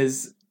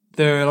is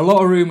there are a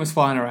lot of rumours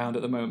flying around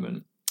at the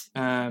moment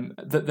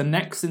that the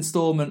next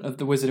instalment of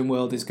the Wizarding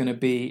World is going to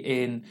be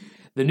in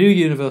the new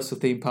Universal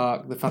theme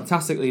park, the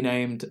fantastically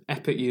named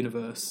Epic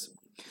Universe.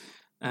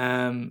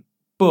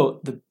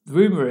 But the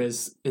rumour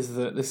is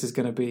that this is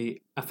going to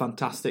be a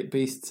Fantastic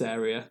Beasts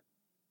area.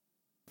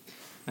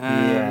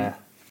 Not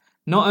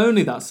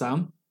only that,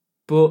 Sam,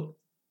 but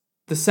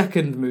the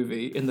second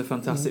movie in the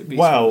Fantastic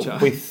Beasts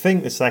franchise. We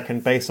think the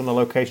second based on the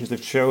locations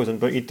they've chosen,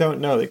 but you don't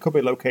know. It could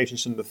be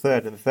locations from the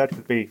third, and the third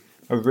could be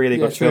a really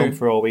good film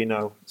for all we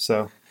know.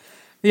 So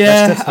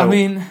yeah,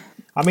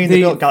 they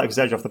built Galaxy's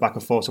Edge off the back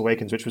of Force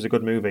Awakens, which was a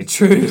good movie.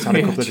 True. They just had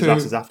a couple of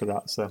disasters after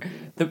that. So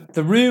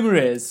the rumour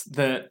is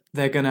that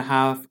they're going to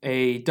have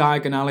a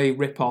Diagon Alley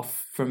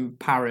rip-off from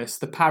Paris,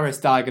 the Paris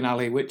Diagon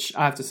Alley, which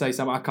I have to say,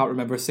 Sam, I can't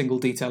remember a single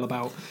detail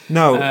about.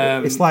 No,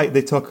 it's like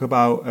they talk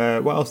about,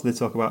 what else did they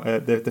talk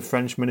about? The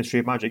French Ministry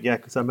of Magic, yeah,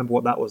 because I remember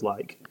what that was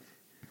like.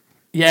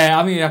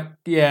 Yeah,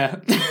 yeah.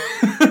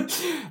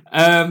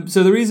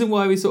 So the reason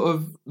why we sort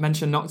of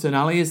mention Nocturne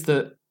Alley is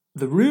that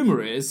the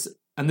rumour is,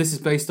 and this is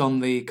based on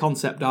the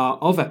concept art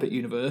of Epic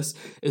Universe,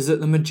 is that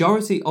the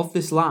majority of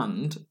this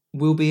land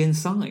will be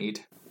inside,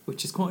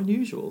 which is quite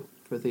unusual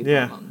for a theme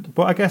park land.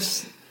 But I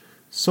guess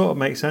sort of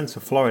makes sense for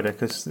Florida,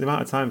 because the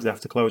amount of times they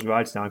have to close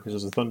rides down because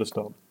there's a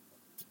thunderstorm.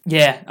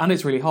 Yeah, and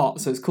it's really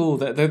hot, so it's cool.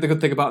 The good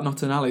thing about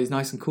Nocturne Alley is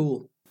nice and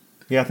cool.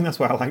 Yeah, I think that's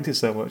why I liked it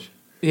so much.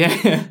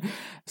 Yeah.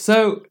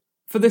 So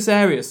for this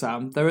area,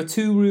 Sam, there are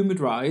two rumoured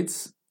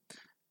rides.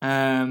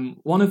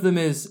 One of them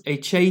is a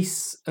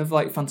chase of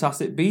like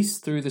Fantastic Beasts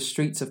through the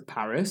streets of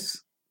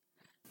Paris,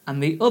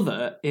 and the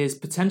other is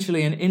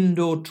potentially an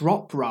indoor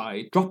drop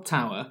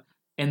tower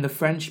in the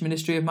French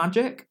Ministry of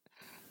Magic.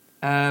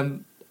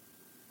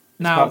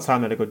 Now, it's about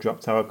time they had a good drop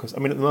tower, because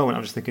at the moment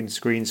I'm just thinking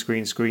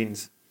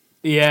screens.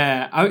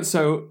 Yeah,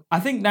 so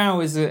I think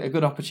now is a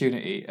good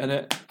opportunity,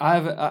 and I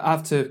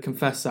have to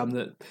confess, Sam,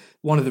 that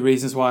one of the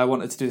reasons why I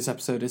wanted to do this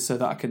episode is so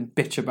that I can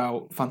bitch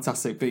about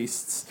Fantastic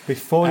Beasts.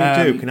 Before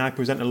you do, can I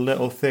present a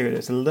little theory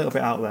that's a little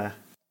bit out there?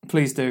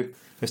 Please do.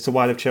 As to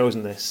why they've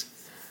chosen this.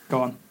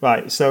 Go on.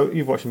 Right, so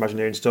you've watched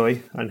Imagineering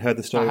Story and heard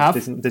the story of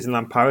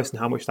Disneyland Paris and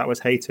how much that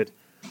was hated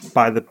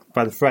by the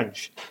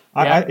French.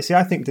 I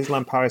think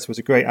Disneyland Paris was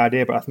a great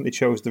idea, but I think they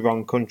chose the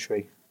wrong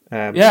country.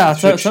 Yeah, I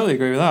totally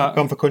agree with that.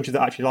 Gone for countries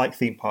that actually like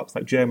theme parks,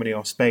 like Germany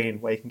or Spain,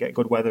 where you can get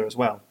good weather as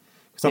well.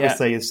 Because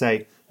obviously, you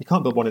say you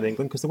can't build one in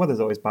England because the weather's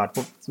always bad.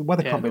 But the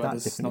weather can't be that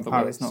different in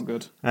Paris. It's not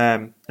good.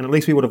 And at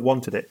least we would have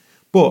wanted it.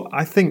 But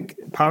I think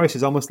Paris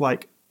is almost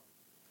like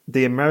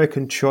the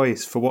American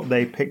choice for what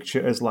they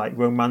picture as like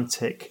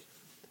romantic,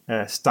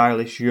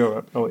 stylish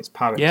Europe. Oh, it's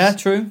Paris. Yeah,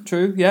 true.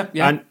 Yeah.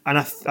 And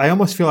I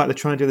almost feel like they're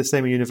trying to do the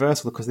same in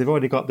Universal because they've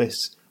already got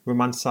this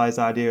romanticised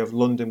idea of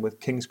London with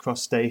King's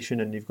Cross Station,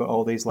 and you've got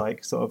all these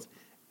like sort of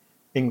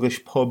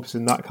English pubs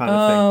and that kind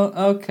of thing.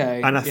 Oh,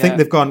 okay. And I think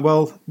they've gone,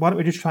 well, why don't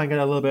we just try and get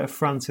a little bit of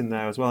France in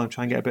there as well and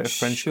try and get a bit of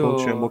French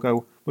culture, and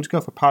we'll just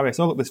go for Paris.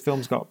 Oh, look, this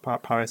film's got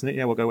Paris in it.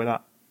 Yeah, we'll go with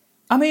that.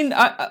 I mean,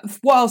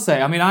 what I'll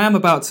say, I am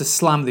about to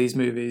slam these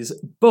movies,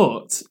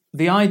 but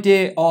the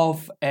idea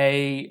of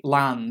a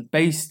land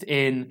based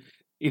in,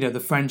 the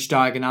French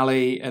Diagon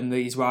Alley and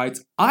these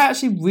rides, I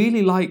actually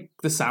really like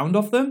the sound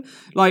of them.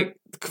 Like,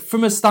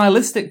 from a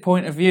stylistic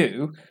point of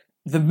view,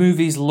 the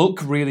movies look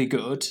really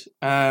good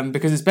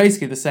because it's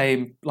basically the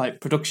same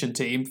like production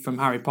team from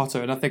Harry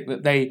Potter, and I think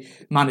that they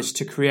managed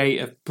to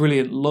create a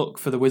brilliant look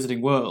for the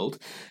Wizarding World.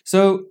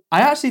 So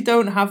I actually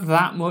don't have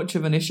that much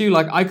of an issue.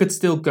 Like, I could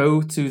still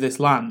go to this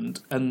land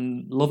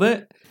and love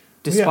it,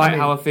 despite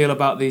how I feel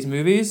about these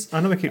movies.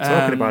 I know we keep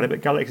talking about it,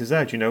 but Galaxy's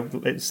Edge,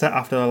 it's set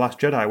after The Last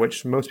Jedi,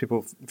 which most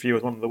people view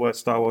as one of the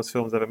worst Star Wars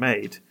films ever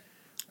made.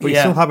 But you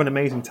still have an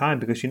amazing time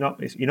because you're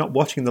not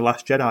watching The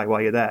Last Jedi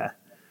while you're there.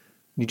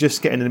 You're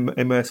just getting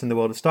immersed in the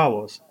world of Star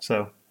Wars.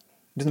 So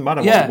it doesn't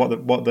matter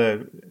what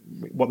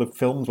the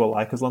films were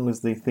like as long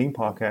as the theme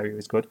park area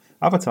is good.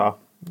 Avatar,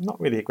 not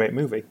really a great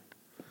movie.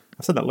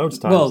 I've said that loads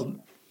of times. Well,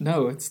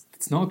 no, it's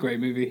not a great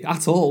movie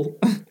at all.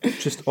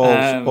 Just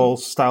all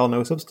style,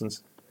 no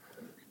substance.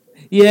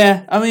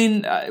 Yeah, I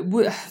mean,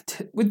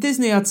 with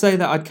Disney, I'd say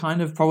that I'd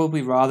kind of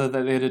probably rather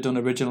that they'd have done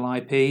original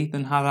IP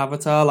than have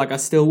Avatar. Like, I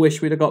still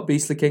wish we'd have got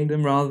Beastly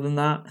Kingdom rather than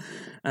that.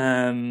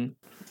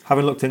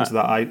 Having looked into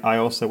that, I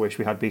also wish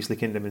we had Beastly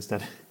Kingdom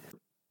instead.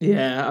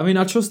 Yeah, I mean,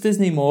 I trust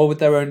Disney more with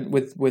their own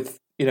with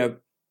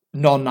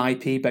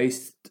non-IP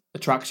based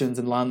attractions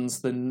and lands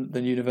than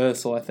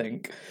Universal, I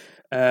think.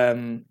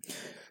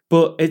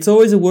 But it's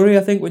always a worry,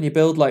 I think, when you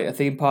build like a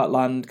theme park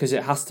land because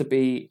it has to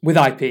be with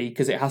IP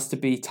because it has to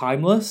be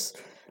timeless.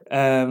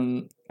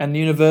 And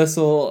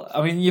Universal,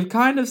 I mean, you've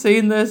kind of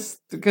seen this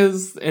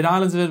because in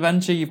Islands of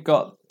Adventure you've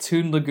got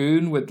Toon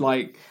Lagoon with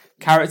like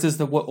characters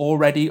that were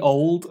already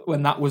old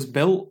when that was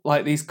built,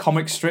 like these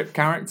comic strip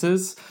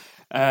characters.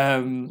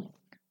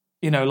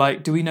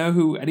 Like, do we know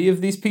who any of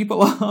these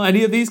people are?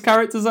 Any of these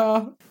characters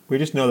are? We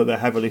just know that they're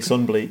heavily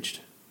sun-bleached.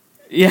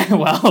 Yeah,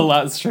 well,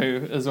 that's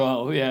true as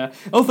well. Yeah,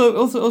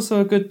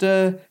 also a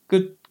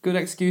good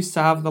excuse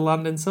to have the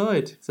land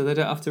inside, so they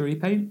don't have to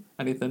repaint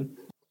anything.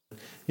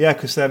 Yeah,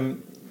 because the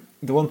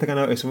one thing I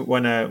noticed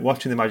when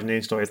watching the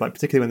Imagineering story is, like,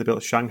 particularly when they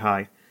built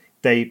Shanghai,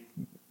 they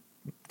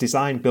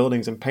designed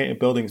buildings and painted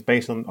buildings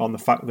based on the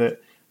fact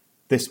that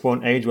this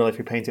won't age well if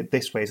you paint it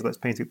this way, so let's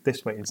paint it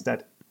this way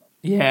instead.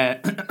 Yeah,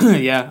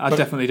 yeah, I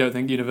definitely don't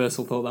think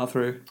Universal thought that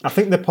through. I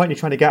think the point you're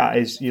trying to get at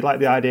is you like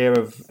the idea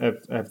of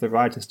the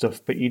rides and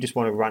stuff, but you just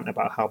want to rant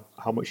about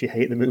how much you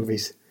hate the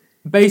movies.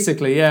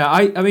 Basically, yeah.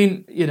 I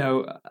mean,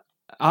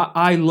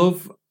 I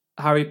love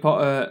Harry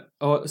Potter.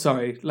 Oh,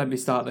 sorry, let me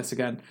start this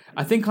again.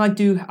 I think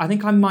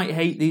I might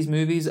hate these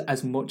movies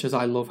as much as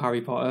I love Harry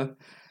Potter.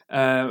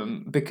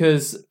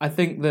 Because I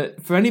think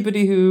that for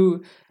anybody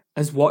who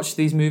has watched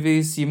these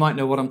movies, you might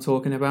know what I'm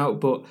talking about,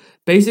 but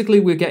basically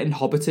we're getting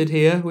hobbited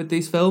here with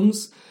these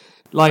films.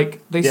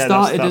 Like, they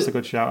started... that's a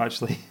good shout,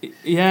 actually.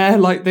 Yeah,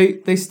 like,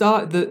 they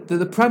start...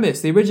 The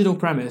premise, the original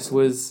premise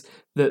was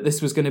that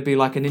this was going to be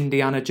like an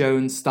Indiana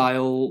Jones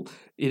style,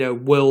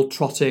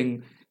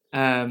 world-trotting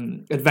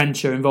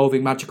adventure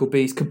involving magical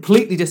beasts,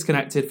 completely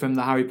disconnected from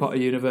the Harry Potter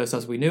universe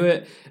as we knew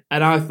it.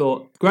 And I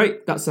thought,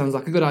 great, that sounds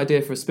like a good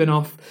idea for a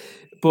spin-off.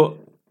 But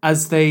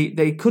as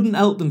they couldn't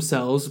help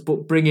themselves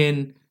but bring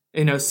in,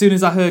 as soon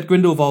as I heard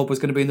Grindelwald was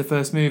going to be in the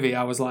first movie,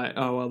 I was like,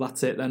 oh, well,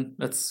 that's it then.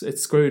 It's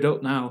screwed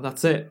up now.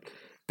 That's it.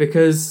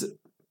 Because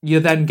you're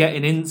then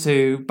getting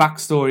into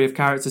backstory of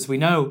characters we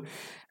know.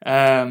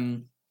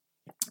 And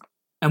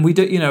we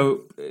don't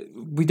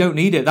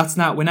need it.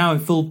 We're now in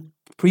full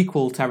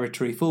prequel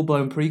territory,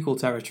 full-blown prequel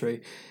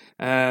territory.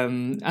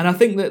 And I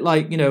think that,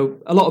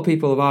 a lot of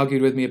people have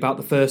argued with me about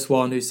the first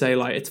one who say,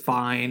 it's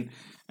fine,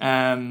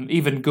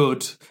 even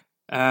good.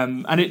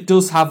 And it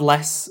does have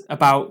less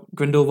about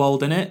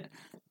Grindelwald in it.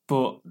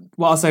 But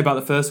what I'll say about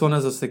the first one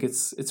is I just think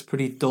it's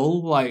pretty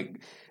dull. Like,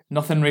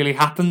 nothing really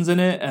happens in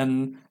it.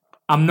 And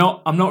I'm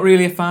not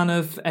really a fan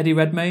of Eddie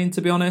Redmayne,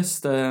 to be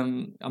honest.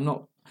 I'm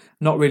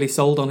not really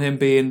sold on him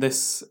being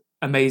this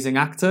amazing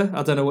actor.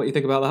 I don't know what you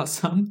think about that,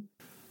 Sam.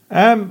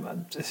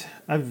 I'm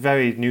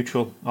very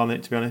neutral on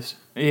it, to be honest.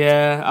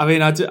 Yeah, I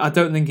mean, I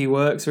don't think he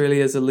works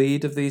really as a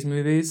lead of these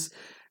movies.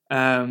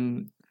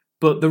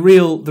 But the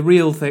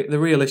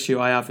real issue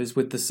I have is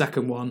with the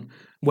second one,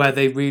 where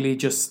they really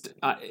just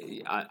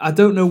I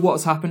don't know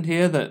what's happened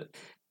here, that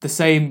the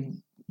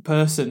same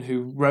person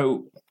who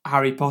wrote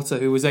Harry Potter,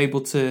 who was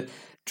able to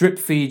drip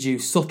feed you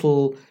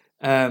subtle,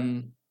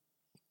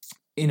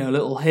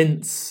 little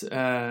hints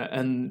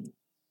and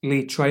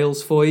lead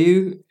trails for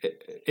you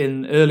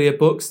in earlier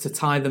books to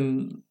tie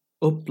them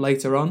up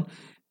later on.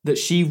 That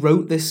she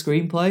wrote this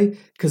screenplay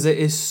because it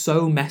is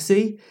so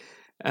messy.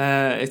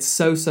 It's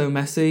so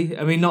messy.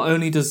 I mean, not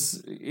only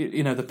does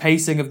the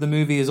pacing of the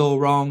movie is all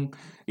wrong.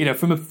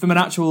 From an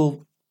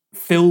actual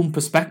film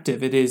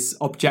perspective, it is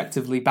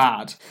objectively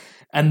bad.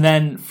 And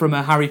then from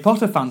a Harry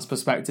Potter fan's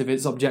perspective,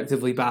 it's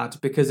objectively bad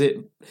because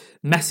it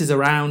messes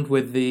around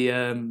with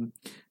the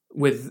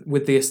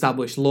with the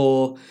established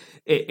lore.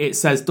 It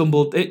says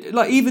Dumbledore,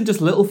 like even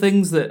just little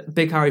things that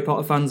big Harry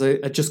Potter fans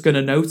are just going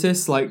to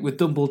notice. Like with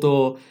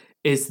Dumbledore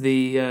is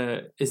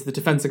the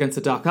Defense Against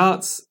the Dark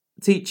Arts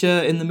teacher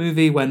in the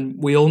movie when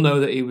we all know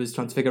that he was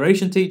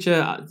Transfiguration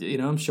teacher.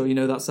 I'm sure you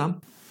know that,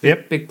 Sam.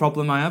 Yep. Big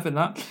problem I have in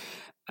that.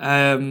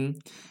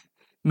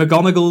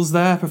 McGonagall's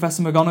there.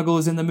 Professor McGonagall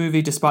is in the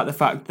movie, despite the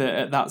fact that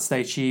at that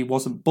stage she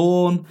wasn't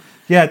born.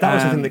 Yeah, that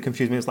was the thing that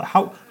confused me. It's like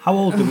how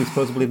old do we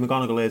supposed to believe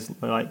McGonagall is?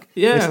 Like,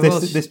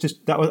 this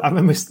just that was. I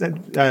remember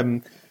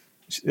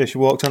she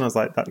walked on. I was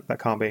like, that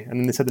can't be. And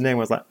then they said the name. I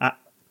was like,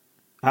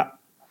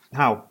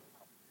 how?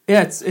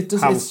 Yeah, it's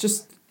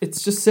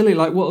just silly.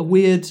 Like, what a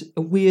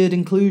weird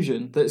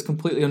inclusion that is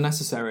completely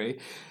unnecessary.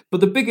 But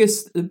the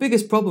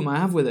biggest problem I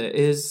have with it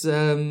is,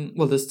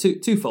 there's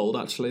twofold,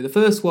 actually. The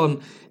first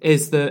one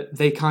is that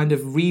they kind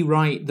of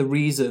rewrite the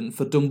reason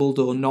for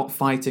Dumbledore not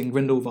fighting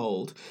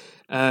Grindelwald.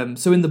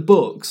 So in the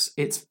books,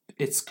 it's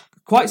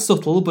quite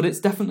subtle, but it's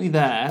definitely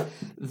there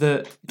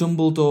that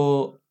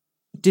Dumbledore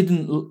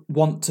didn't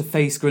want to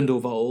face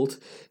Grindelwald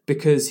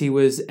because he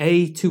was,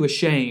 A, too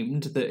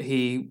ashamed that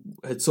he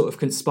had sort of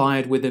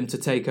conspired with him to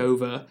take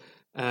over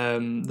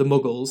the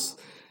Muggles,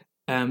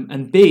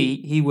 and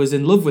B, he was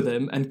in love with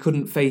him and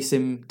couldn't face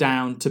him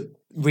down to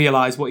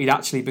realise what he'd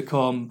actually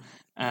become,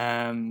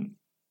 and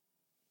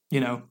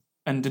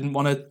didn't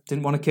want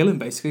to kill him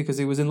basically because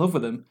he was in love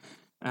with him.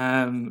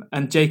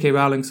 And J.K.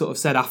 Rowling sort of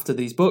said after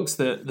these books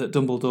that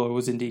Dumbledore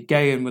was indeed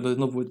gay and was in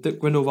love with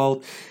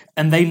Grindelwald,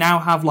 and they now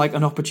have like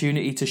an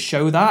opportunity to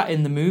show that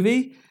in the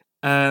movie,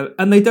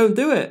 and they don't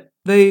do it.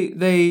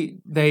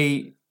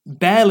 They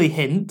barely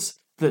hint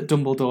that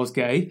Dumbledore's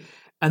gay,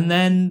 and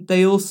then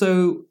they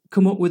also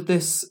come up with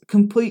this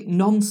complete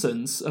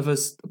nonsense of a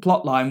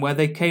plot line where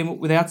they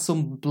had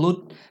some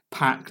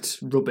blood-packed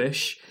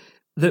rubbish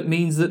that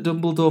means that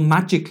Dumbledore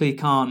magically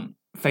can't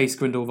face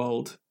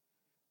Grindelwald,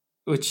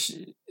 which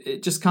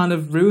it just kind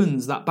of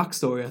ruins that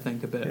backstory, I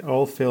think, a bit. It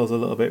all feels a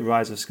little bit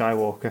Rise of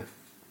Skywalker.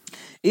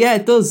 Yeah,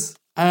 it does.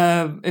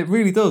 It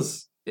really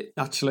does,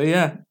 actually,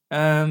 yeah.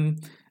 And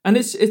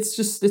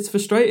it's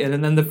frustrating.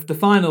 And then the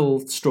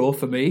final straw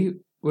for me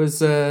was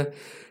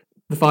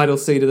the final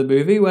scene of the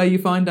movie where you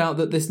find out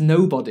that this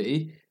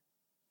nobody,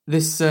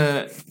 there's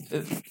a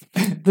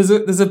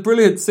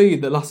brilliant scene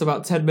that lasts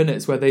about 10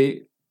 minutes where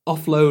they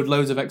offload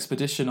loads of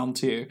exposition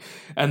onto you,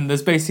 and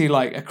there's basically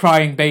like a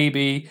crying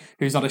baby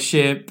who's on a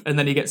ship, and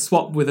then he gets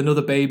swapped with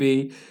another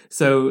baby.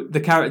 So the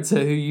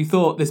character who you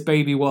thought this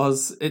baby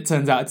was, it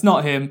turns out it's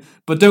not him,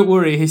 but don't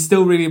worry, he's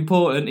still really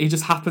important. He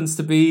just happens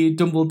to be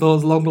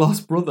Dumbledore's long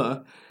lost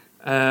brother.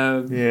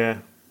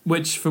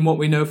 Which, from what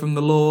we know from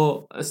the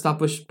lore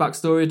established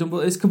backstory of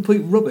Dumbledore, is complete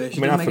rubbish.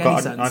 I mean,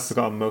 I've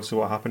forgotten most of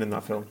what happened in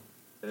that film.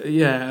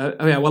 Yeah,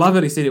 well, I've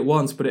only seen it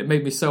once, but it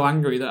made me so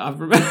angry that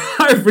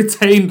I've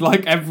retained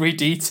like every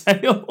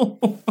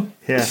detail.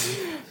 Yeah,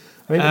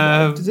 I mean,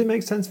 does it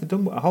make sense for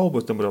Dumbledore? How old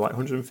was Dumbledore? Like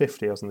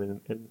 150 or something?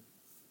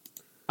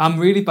 I'm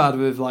really bad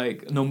with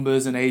like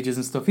numbers and ages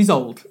and stuff. He's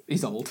old.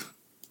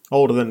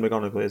 Older than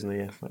McGonagall, isn't he?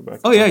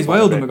 Yeah. He's way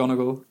older than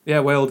McGonagall.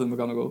 Yeah, way older than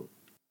McGonagall.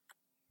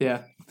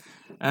 Yeah.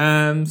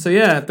 So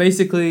yeah,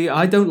 basically,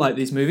 I don't like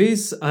these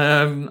movies.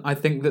 I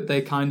think that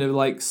they kind of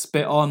like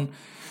spit on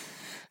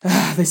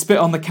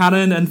the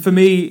canon, and for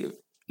me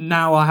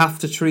now I have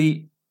to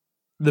treat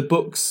the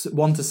books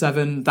 1 to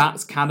 7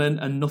 that's canon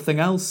and nothing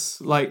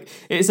else. Like,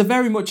 it's a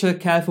very much a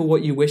careful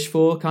what you wish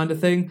for kind of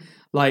thing.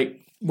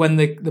 Like when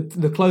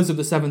the close of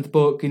the 7th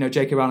book,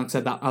 J.K. Rowling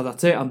said that, oh,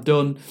 that's it, I'm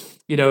done.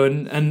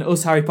 And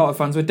us Harry Potter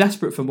fans, we're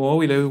desperate for more.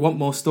 We want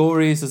more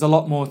stories. There's a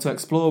lot more to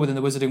explore within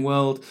the Wizarding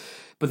world.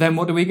 But then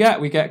what do we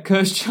get? We get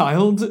Cursed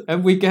Child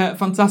and we get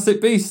Fantastic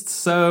Beasts.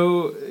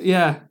 So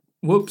yeah,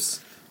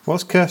 whoops.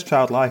 What's Cursed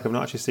Child like? I've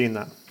not actually seen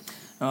that.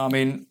 I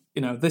mean,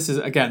 this is,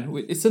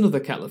 again, it's another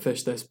kettle of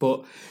fish, this,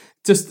 but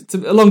just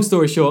a long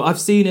story short, I've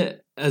seen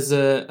it as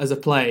a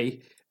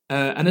play,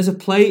 and as a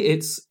play,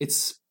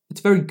 it's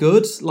very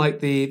good. Like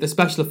the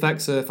special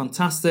effects are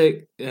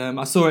fantastic.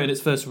 I saw it in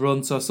its first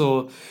run, so I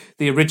saw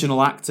the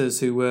original actors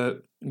who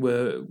were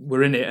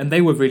in it, and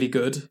they were really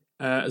good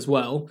as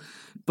well.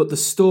 But the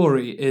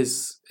story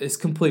is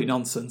complete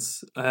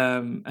nonsense,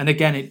 and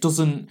again, it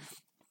doesn't,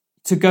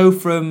 to go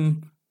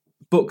from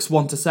books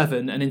 1 to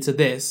 7 and into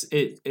this,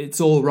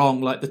 it's all wrong.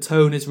 Like the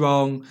tone is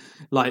wrong,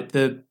 like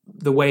the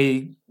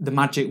way the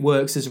magic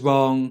works is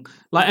wrong,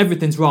 like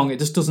everything's wrong. It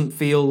just doesn't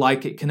feel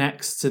like it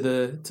connects to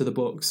the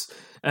books.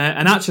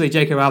 And actually,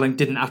 J.K. Rowling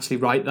didn't actually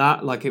write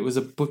that. Like, it was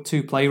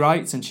two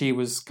playwrights, and she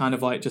was kind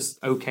of like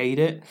just okayed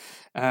it.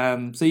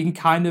 So you can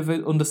kind of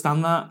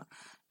understand that.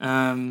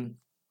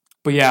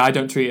 But yeah, I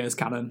don't treat it as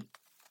canon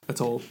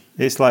at all.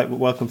 It's like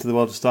Welcome to the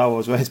World of Star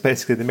Wars, where it's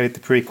basically they made the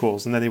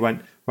prequels and then they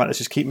went, right, let's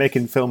just keep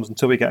making films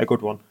until we get a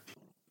good one.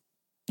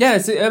 Yeah,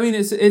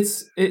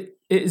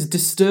 it's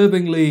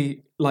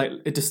disturbingly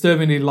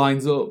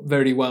lines up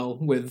very well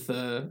with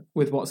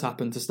what's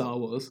happened to Star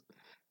Wars.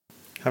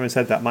 Having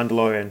said that,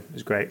 Mandalorian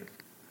is great.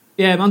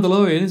 Yeah,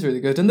 Mandalorian is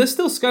really good, and there's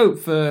still scope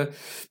for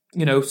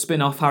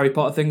spin-off Harry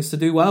Potter things to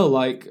do well.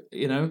 Like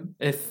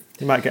if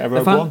you might get a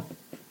Rogue One.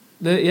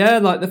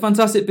 Like the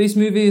Fantastic Beasts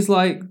movies,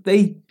 like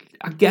they,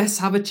 I guess,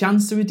 have a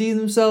chance to redeem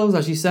themselves.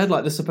 As you said,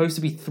 like there's supposed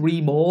to be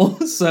 3 more,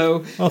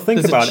 so well,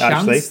 think about it.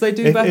 Actually, they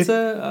do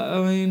better.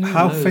 I mean,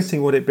 how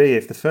fitting would it be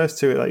if the first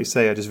 2, like you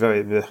say, are just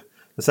very the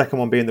second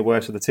one being the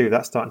worst of the 2?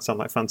 That's starting to sound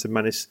like Phantom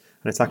Menace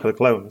and Attack of the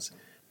Clones.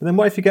 But then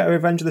what if you get a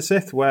Revenge of the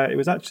Sith where it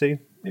was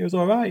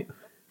all right?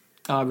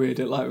 I really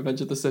didn't like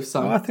Revenge of the Sith.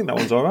 I think that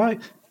one's all right.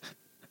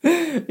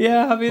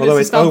 Yeah, I mean, although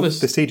it's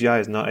established. The CGI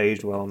has not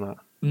aged well on that.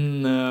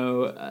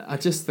 No, I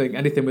just think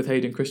anything with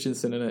Hayden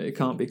Christensen in it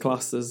can't be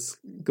classed as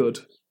good.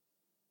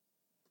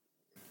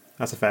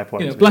 That's a fair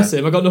point. Bless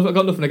him. I got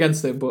nothing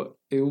against him, but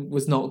it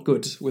was not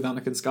good with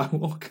Anakin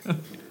Skywalker.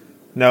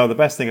 No, the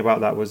best thing about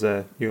that was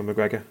Ewan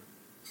McGregor.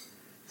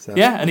 So.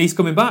 Yeah, and he's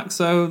coming back,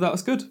 so that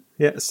was good.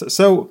 Yeah.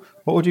 So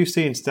what would you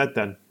see instead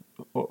then?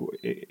 What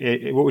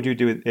would you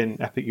do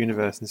in Epic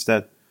Universe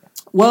instead?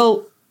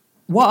 Well,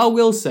 what I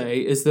will say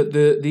is that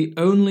the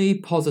only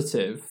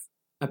positive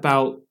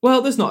about...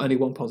 Well, there's not only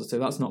one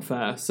positive. That's not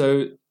fair.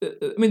 So,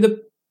 I mean,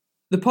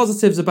 the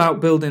positives about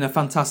building a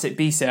Fantastic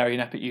Beasts area in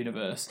Epic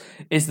Universe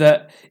is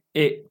that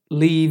it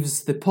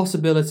leaves the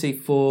possibility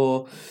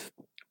for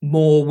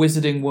more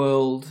Wizarding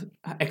World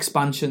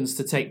expansions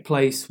to take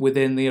place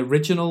within the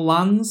original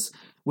lands,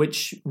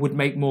 which would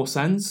make more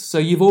sense. So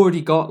you've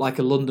already got like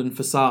a London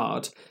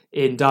facade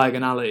in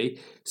Diagon Alley,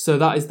 so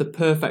that is the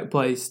perfect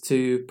place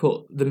to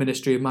put the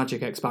Ministry of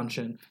Magic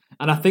expansion.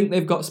 And I think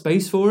they've got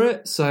space for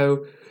it,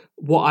 so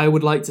what I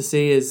would like to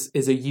see is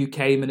a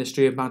UK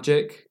Ministry of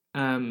Magic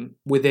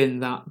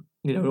within that,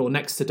 or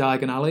next to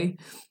Diagon Alley.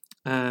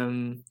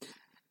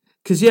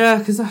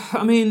 Because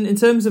I mean, in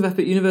terms of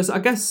Epic Universe, I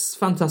guess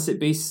Fantastic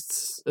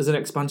Beasts as an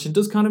expansion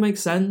does kind of make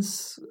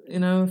sense,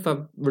 if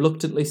I'm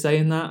reluctantly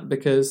saying that,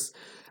 because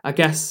I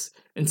guess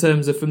in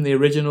terms of from the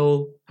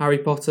original Harry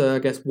Potter, I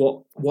guess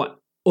what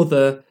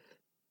other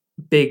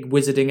big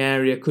wizarding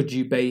area could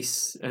you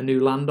base a new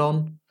land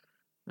on?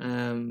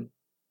 You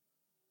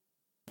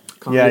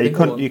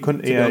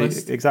couldn't. Yeah,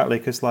 exactly.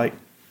 Because that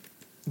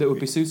would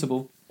be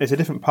suitable. It's a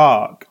different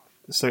park,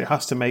 so it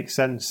has to make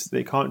sense.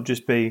 It can't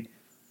just be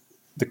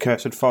the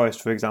Cursed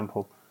Forest, for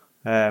example.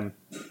 Yeah.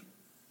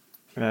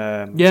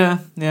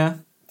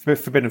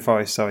 Forbidden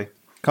Forest. Sorry,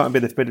 can't be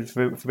the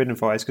Forbidden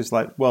Forest because,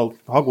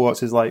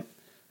 Hogwarts is a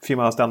few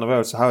miles down the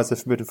road. So how is the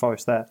Forbidden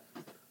Forest there?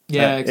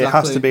 Yeah, exactly. It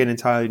has to be an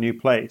entirely new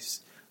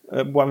place.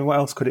 What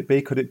else could it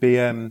be? Could it be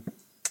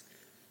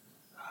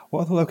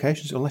what other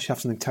locations? Unless you have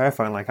something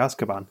terrifying like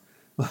Azkaban,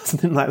 or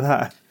something like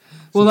that.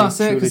 Well, that's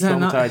it. Because you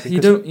don't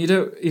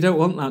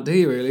want that, do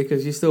you? Really?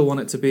 Because you still want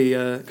it to be.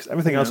 Because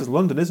everything else is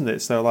London, isn't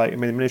it? So, the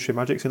Ministry of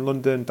Magic's in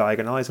London,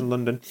 Diagon Alley's in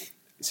London.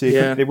 So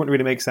it wouldn't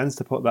really make sense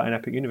to put that in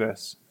Epic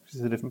Universe because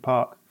it's a different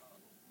park.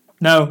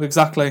 No,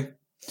 exactly.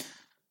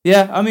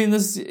 Yeah, I mean,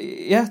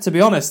 to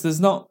be honest,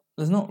 there's not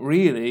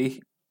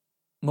really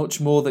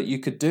much more that you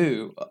could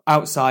do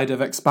outside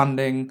of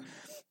expanding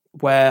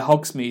where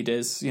Hogsmeade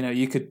is.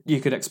 You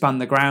could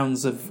expand the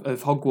grounds of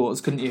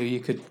Hogwarts, couldn't you? You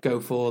could go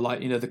for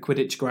the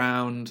Quidditch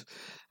ground.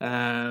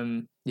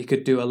 You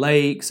could do a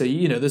lake. So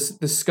there's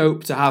the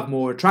scope to have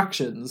more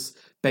attractions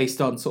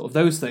based on sort of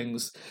those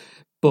things.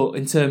 But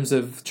in terms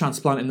of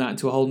transplanting that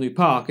into a whole new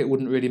park, it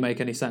wouldn't really make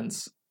any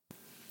sense.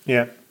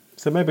 Yeah.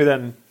 So maybe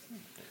then,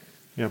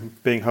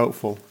 being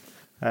hopeful.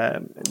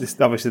 This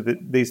obviously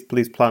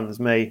these plans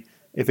may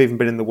have even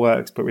been in the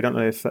works, but we don't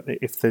know if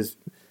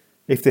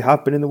they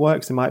have been in the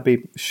works. They might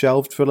be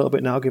shelved for a little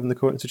bit now, given the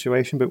current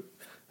situation. But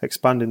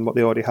expanding what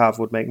they already have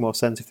would make more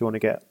sense if they want to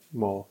get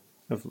more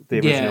of the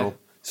original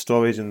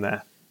stories in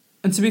there.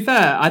 And to be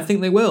fair, I think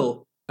they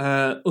will,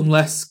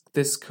 unless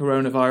this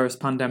coronavirus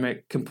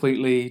pandemic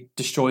completely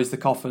destroys the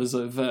coffers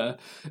of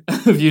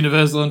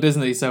Universal and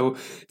Disney. So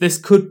this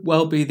could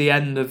well be the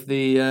end of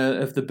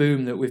the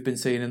boom that we've been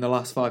seeing in the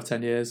last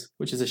 5-10 years,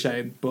 which is a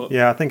shame. But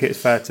yeah, I think it's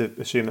fair to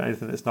assume that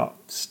anything that's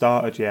not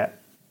started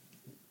yet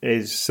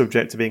is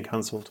subject to being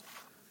cancelled.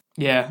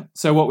 Yeah,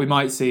 so what we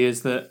might see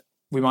is that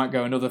we might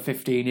go another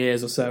 15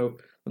 years or so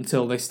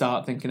until they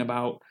start thinking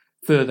about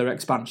further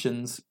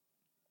expansions.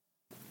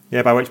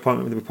 Yeah, by which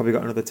point we've probably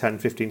got another 10,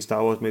 15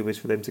 Star Wars movies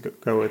for them to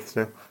go with.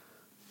 So,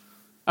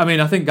 I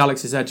mean, I think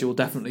Galaxy's Edge will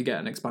definitely get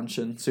an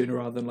expansion sooner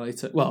rather than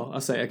later. Well,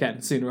 I'll say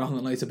again, sooner rather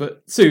than later,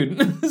 but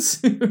soon.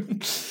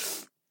 Soon.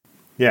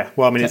 Yeah,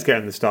 well, I mean, it's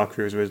getting the Star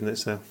Cruiser, isn't it?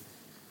 So.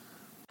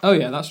 Oh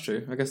yeah, that's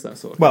true. I guess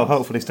that's sort of. Well,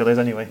 hopefully still is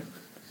anyway.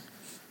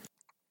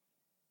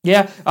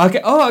 Yeah. I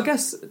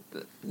guess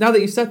now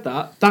that you said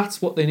that,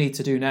 that's what they need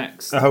to do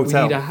next. A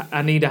hotel.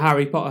 I need a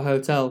Harry Potter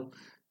hotel.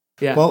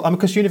 Yeah. Well,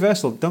 because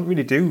Universal don't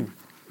really do,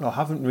 or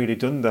haven't really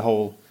done the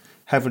whole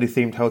heavily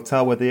themed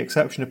hotel, with the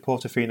exception of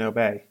Portofino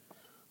Bay.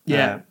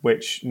 Yeah.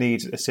 Which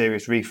needs a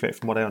serious refit,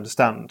 from what I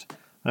understand.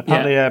 And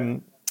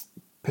apparently,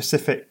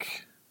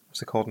 Pacific,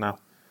 what's it called now?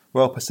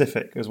 Royal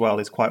Pacific as well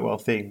is quite well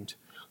themed,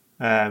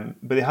 but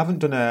they haven't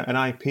done an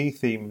IP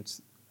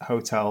themed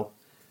hotel.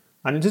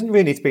 And it doesn't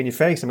really need to be in your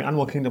face. I mean,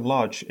 Animal Kingdom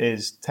Lodge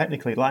is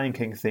technically Lion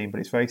King themed, but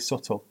it's very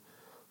subtle.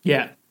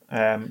 Yeah.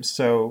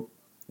 So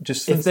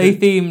just if they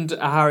themed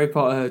a Harry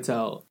Potter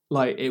hotel,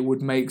 like, it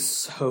would make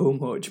so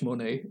much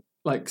money.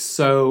 Like,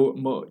 so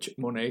much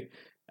money.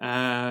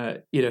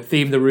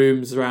 Theme the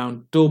rooms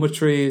around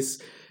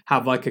dormitories,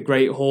 have like a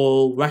great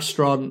hall,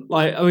 restaurant.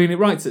 Like, I mean, it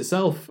writes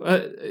itself.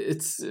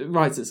 It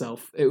writes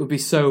itself. It would be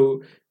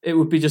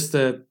just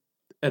an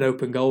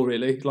open goal,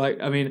 really.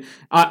 Like, I mean,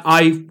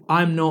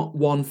 I'm not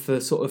one for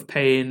sort of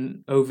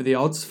paying over the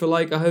odds for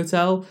like a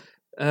hotel,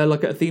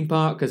 like at a theme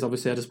park, because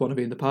obviously I just want to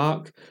be in the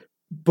park.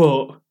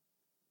 But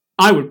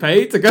I would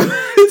pay to go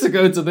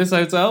to this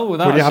hotel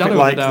without. Would you have it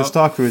like the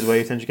Star Cruise, where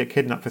you tend to get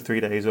kidnapped for 3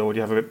 days, or would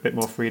you have a bit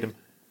more freedom?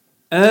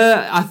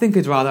 I think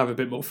I'd rather have a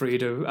bit more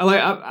freedom.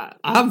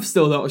 I'm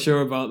still not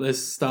sure about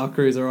this Star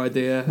Cruiser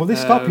idea. Will they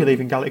stop you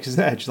leaving Galaxy's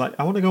Edge? Like,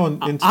 I want to go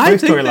into Toy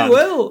Story Land.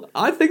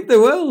 I think they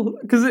will,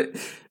 because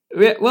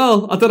I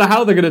don't know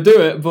how they're going to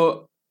do it,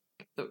 but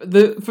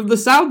from the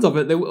sounds of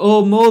it,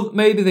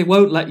 maybe they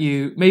won't let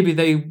you. Maybe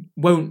they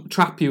won't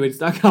trap you into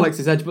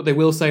Galaxy's Edge, but they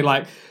will say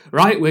like,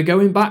 right, we're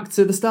going back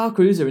to the Star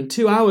Cruiser in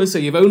 2 hours, so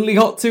you've only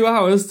got 2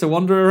 hours to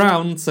wander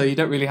around, so you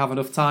don't really have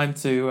enough time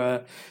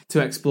to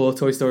explore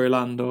Toy Story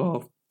Land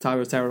or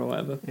Tower of Terror or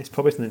whatever. It's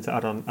probably something to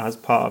add on as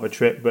part of a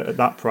trip, but at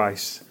that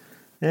price,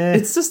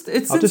 it's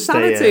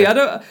insanity.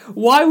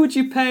 Why would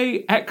you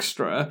pay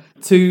extra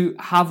to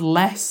have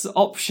less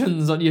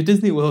options on your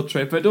Disney World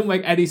trip? It don't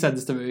make any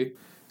sense to me.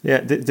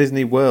 Yeah,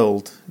 Disney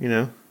World,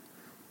 there's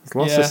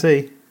lots to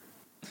see.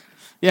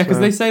 Yeah, because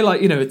they say,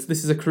 like,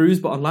 this is a cruise,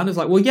 but on land it's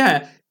like, well,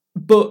 yeah,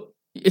 but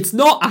it's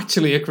not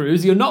actually a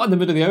cruise. You're not in the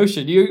middle of the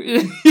ocean.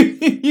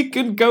 You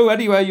can go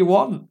anywhere you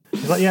want.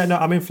 It's like, yeah, no,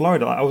 I'm in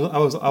Florida. Like, I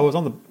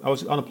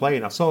was on a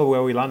plane. I saw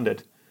where we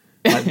landed.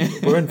 Like,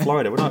 we're in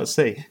Florida. We're not at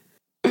sea.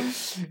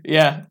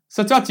 Yeah.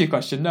 So to answer your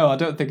question, no, I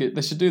don't think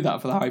they should do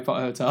that for the Harry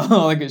Potter hotel.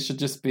 I think it should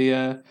just be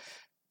a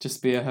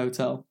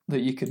hotel that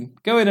you can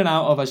go in and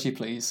out of as you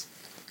please.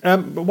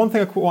 But one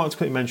thing I wanted to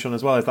quickly mention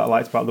as well is that I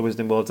liked about the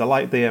Wizarding Worlds. I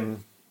like the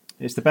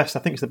it's the best. I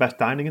think it's the best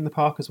dining in the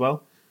park as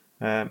well.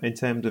 In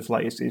terms of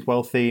like it's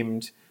well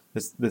themed.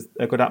 There's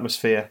a good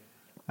atmosphere.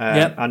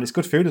 And it's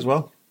good food as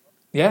well.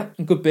 Yeah,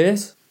 and good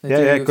beers.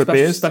 Good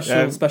beers.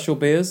 Special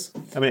beers.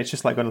 I mean, it's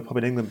just like going to the pub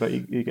in England, but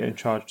you're getting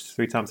charged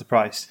 3 times the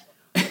price.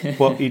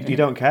 But you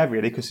don't care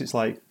really, because it's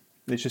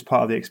just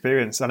part of the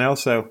experience. And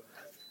also,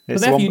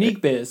 but they have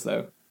unique beers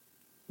though.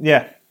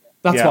 Yeah.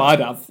 That's what I'd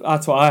have.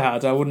 That's what I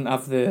had. I wouldn't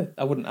have the.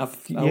 What did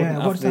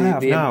I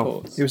have now?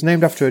 Imports. It was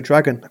named after a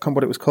dragon. I can't remember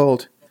what it was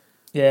called.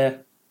 Yeah,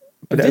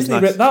 but Disney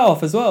ripped that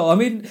off as well. I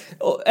mean,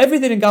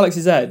 everything in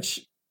Galaxy's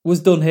Edge was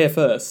done here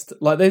first.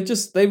 Like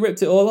they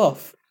ripped it all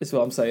off. Is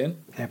what I'm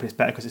saying. Yeah, but it's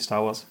better because it's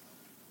Star Wars.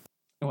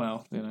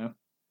 Well, we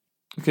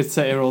could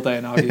sit here all day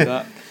and argue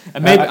that.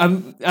 And maybe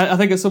I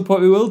think at some point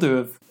we will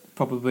do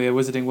probably a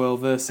Wizarding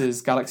World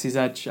versus Galaxy's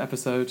Edge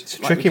episode. It's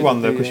a tricky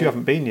one though, because you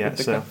haven't been yet.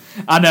 So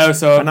I know.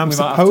 So and I'm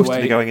supposed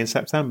to be going in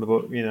September,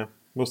 but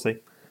we'll see.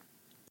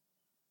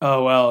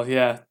 Oh well,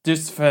 yeah.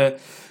 Just for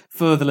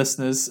the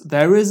listeners,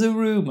 there is a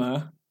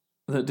rumor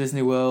that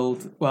Disney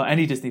World, well,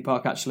 any Disney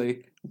park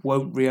actually,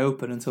 won't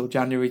reopen until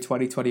January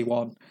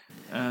 2021.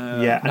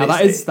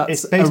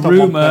 That's based on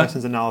one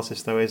person's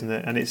analysis, though, isn't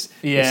it? And it's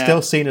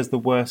still seen as the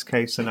worst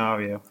case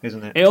scenario,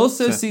 isn't it? It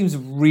also seems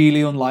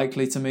really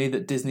unlikely to me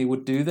that Disney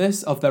would do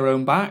this of their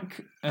own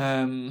back,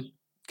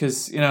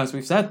 because as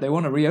we've said, they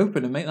want to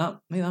reopen and make that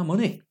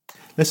money.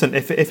 Listen,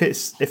 if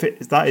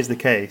that is the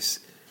case,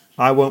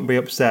 I won't be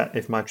upset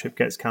if my trip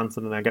gets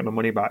cancelled and I get my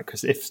money back,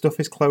 because if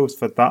stuff is closed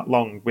for that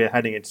long, we're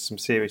heading into some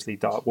seriously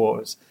dark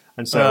waters,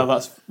 and so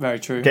that's very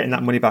true. Getting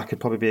that money back would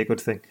probably be a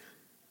good thing.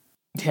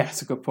 Yeah,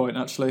 it's a good point,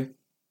 actually.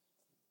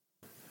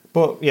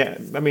 But, yeah,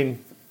 I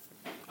mean,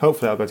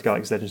 hopefully I'll go to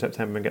Galaxy's Edge in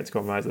September and get to go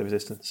on Rise of the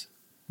Resistance.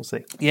 We'll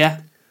see.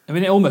 Yeah. I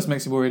mean, it almost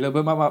makes me worry a little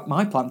bit about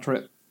my planned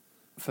trip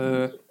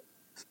for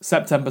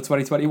September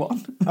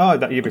 2021.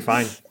 Oh, you'll be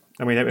fine.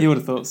 I mean, you would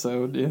have thought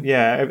so, wouldn't you?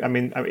 Yeah, I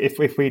mean,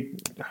 if we...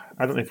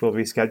 I don't know if we'll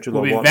reschedule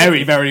or what.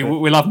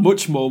 We'll have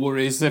much more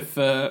worries if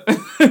we're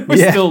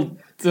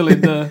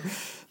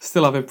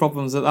still having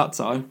problems at that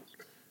time.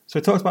 So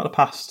we talked about the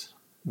past,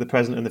 the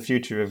present and the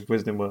future of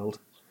Wizarding World.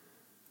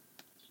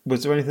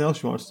 Was there anything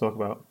else you wanted to talk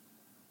about?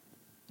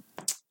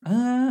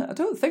 I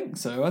don't think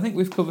so. I think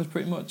we've covered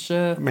pretty much.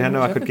 I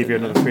know I could give you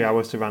another 3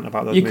 hours to rant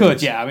about those. You movies.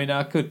 could, yeah. I mean,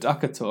 I could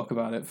talk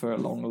about it for a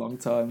long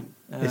time.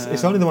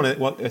 It's only the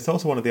one. It's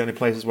also one of the only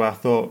places where I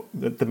thought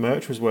that the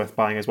merch was worth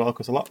buying as well,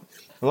 because a lot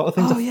of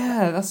things. Oh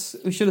yeah,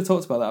 we should have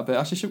talked about that a bit.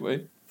 Actually, should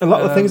we? A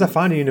lot of the things I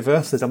find in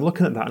Universal, I'm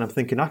looking at that and I'm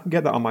thinking I can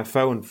get that on my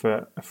phone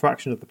for a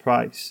fraction of the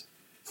price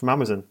from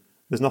Amazon.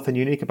 There's nothing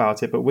unique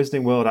about it, but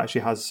Wizarding World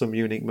actually has some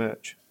unique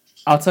merch.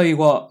 I'll tell you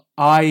what,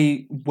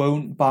 I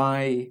won't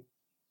buy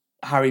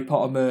Harry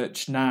Potter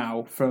merch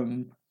now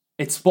from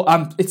it's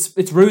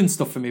ruined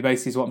stuff for me.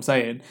 Basically, is what I'm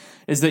saying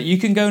is that you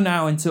can go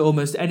now into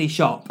almost any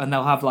shop and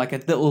they'll have like a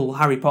little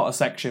Harry Potter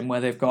section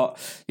where they've got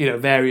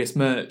various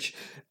merch.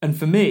 And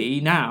for me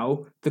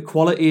now, the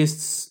quality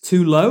is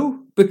too low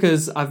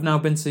because I've now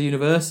been to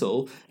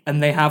Universal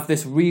and they have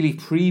this really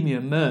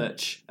premium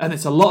merch, and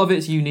a lot of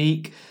it's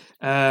unique,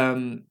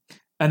 and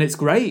it's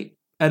great.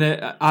 And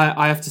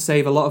I have to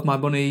save a lot of my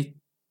money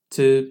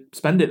to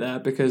spend it there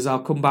because I'll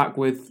come back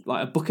with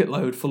like a bucket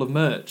load full of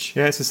merch.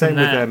 Yeah, it's the same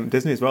with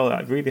Disney as well.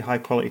 Like really high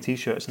quality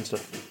T-shirts and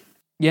stuff.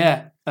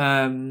 Yeah,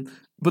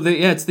 but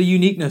it's the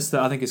uniqueness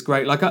that I think is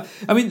great. Like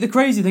I mean, the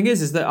crazy thing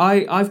is that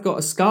I've got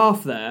a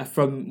scarf there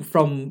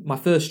from my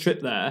first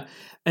trip there,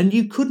 and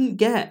you couldn't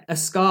get a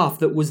scarf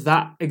that was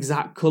that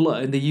exact colour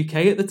in the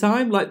UK at the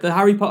time. Like the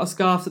Harry Potter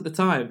scarves at the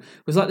time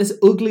was like this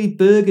ugly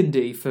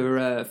burgundy for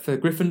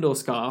Gryffindor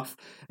scarf,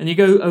 and you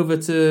go over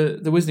to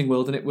the Wizarding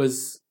World and it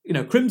was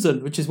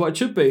crimson, which is what it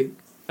should be.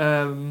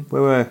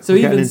 We're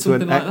getting into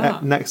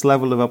a next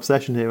level of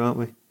obsession here, aren't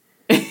we?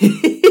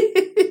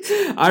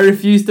 I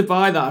refused to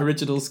buy that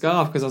original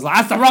scarf because I was like,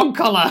 that's the wrong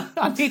colour.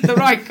 I need the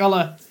right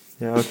colour.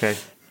 Yeah, okay.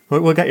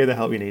 We'll get you the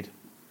help you need.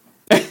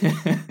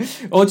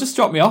 Or just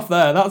drop me off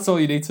there. That's all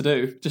you need to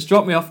do. Just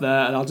drop me off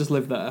there and I'll just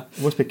live there.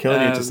 It must be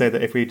killing you to say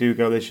that if we do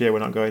go this year, we're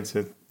not going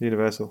to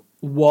Universal.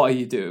 What are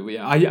you doing?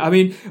 Yeah, I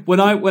mean, when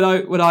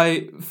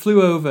I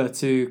flew over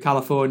to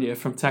California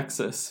from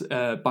Texas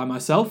by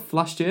myself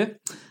last year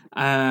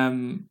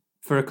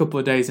for a couple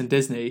of days in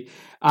Disney,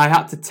 I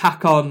had to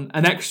tack on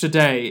an extra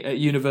day at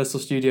Universal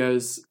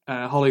Studios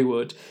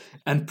Hollywood,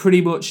 and pretty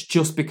much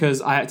just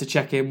because I had to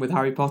check in with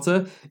Harry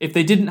Potter. If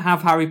they didn't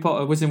have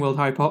Wizarding World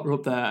Harry Potter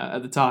up there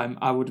at the time,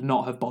 I would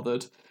not have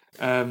bothered.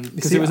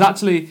 Because it was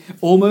actually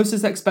almost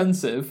as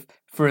expensive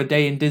for a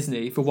day in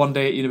Disney for one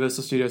day at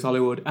Universal Studios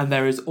Hollywood, and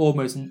there is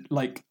almost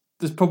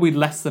there's probably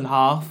less than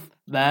half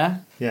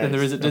there than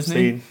there is at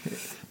Disney.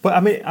 But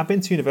I mean, I've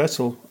been to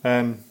Universal,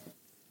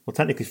 well,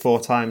 technically 4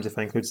 times if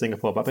I include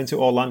Singapore, but I've been to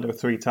Orlando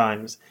 3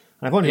 times,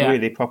 and I've only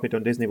really properly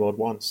done Disney World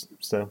once.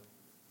 So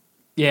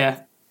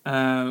yeah.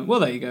 Well,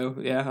 there you go.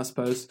 Yeah, I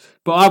suppose.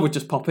 But I would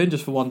just pop in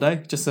just for one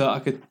day, just so I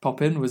could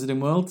pop in Wizarding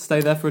World,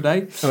 stay there for a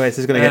day. Oh, this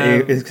is going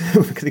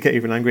to get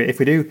even angry. If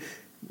we do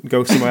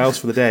go somewhere else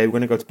for the day, we're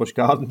going to go to Busch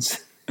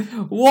Gardens.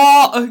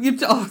 What?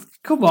 Oh,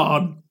 come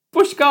on,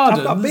 Busch Gardens.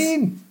 I've not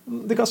been.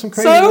 They've got some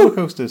crazy roller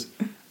coasters.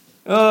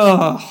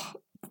 Oh,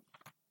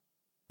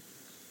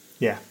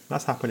 yeah,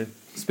 that's happening.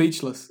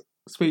 Speechless.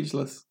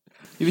 You'll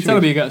be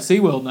telling me you go to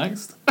SeaWorld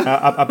next.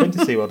 I've been to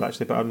SeaWorld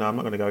actually, but no, I'm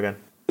not going to go again.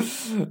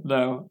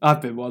 No,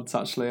 I've been once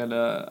actually, and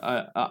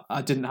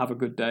I didn't have a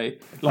good day.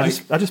 I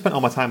just spent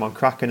all my time on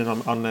Kraken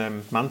and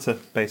on Manta,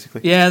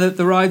 basically. Yeah,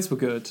 the rides were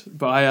good,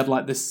 but I had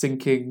like this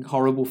sinking,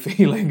 horrible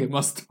feeling in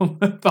my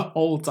stomach the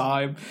whole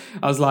time.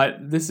 I was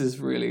like, "This is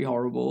really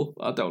horrible.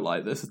 I don't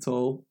like this at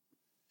all."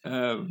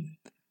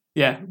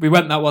 Yeah, we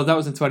went that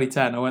was in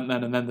 2010. I went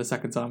then, and then the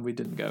second time we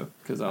didn't go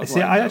because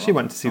I actually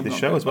went to see the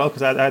show as well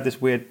because I had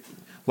this weird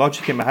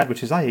logic in my head,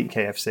 which is I eat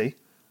KFC.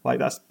 Like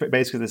that's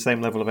basically the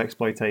same level of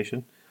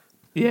exploitation.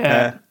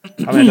 Yeah, I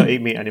mean, I don't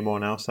eat meat anymore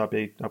now, so I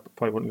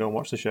probably wouldn't go and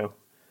watch the show.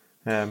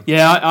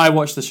 Yeah, I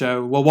watched the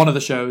show. Well, one of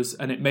the shows,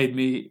 and it made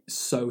me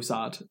so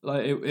sad.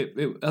 Like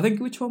it I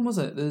think which one was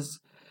it?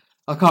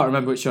 I can't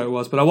remember which show it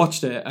was, but I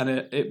watched it, and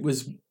it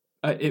was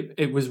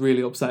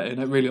really upsetting.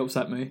 It really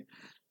upset me.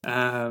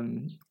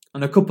 And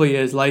a couple of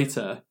years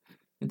later,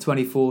 in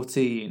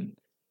 2014,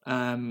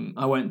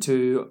 I went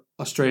to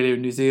Australia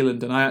and New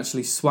Zealand, and I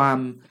actually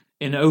swam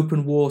in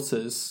open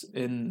waters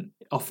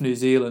off New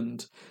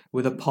Zealand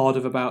with a pod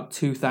of about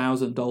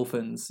 2,000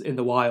 dolphins in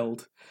the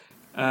wild.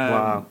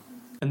 Wow.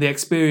 And the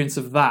experience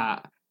of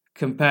that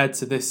compared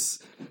to this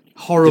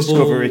horrible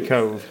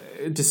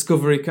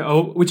Discovery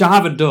Cove, which I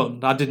haven't done.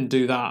 I didn't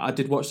do that. I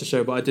did watch the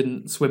show, but I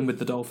didn't swim with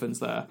the dolphins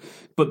there.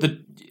 But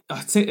I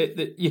think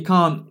you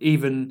can't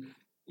even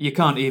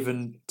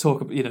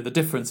talk about, the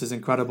difference is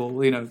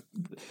incredible.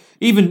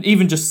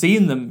 Even just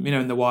seeing them,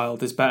 in the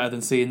wild is better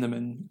than seeing them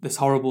in this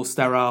horrible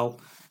sterile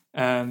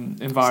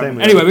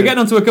environment. Anyway, we're getting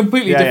onto a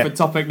completely different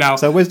topic now.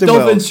 So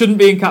dolphins shouldn't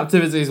be in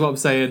captivity is what I'm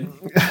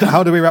saying.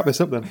 How do we wrap this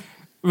up then?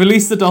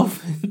 Release the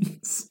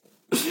dolphins.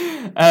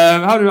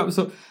 How do we wrap this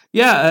up?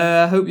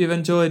 Yeah, I hope you've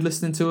enjoyed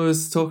listening to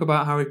us talk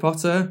about Harry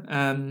Potter.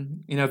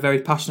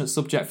 Very passionate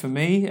subject for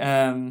me.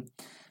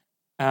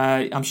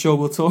 I'm sure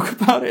we'll talk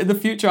about it in the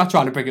future. I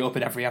try to bring it up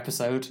in every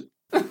episode.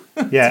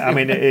 Yeah, I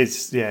mean, it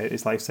is. Yeah,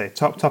 it's like, say,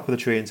 top of the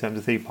tree in terms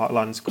of theme park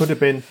lands. Could have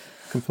been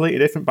completely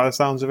different by the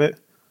sounds of it.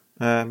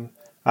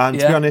 And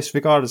to be honest,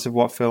 regardless of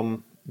what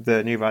film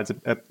the new rides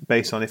are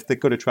based on, if they're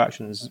good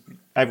attractions,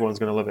 everyone's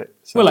going to love it.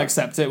 So. We'll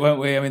accept it, won't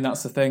we? I mean,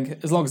 that's the thing.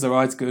 As long as the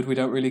ride's good, we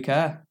don't really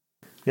care.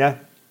 Yeah.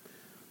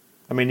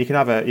 I mean, you can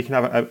have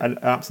an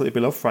absolutely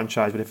beloved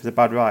franchise, but if it's a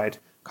bad ride,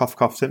 cough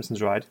cough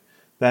Simpsons ride,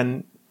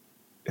 then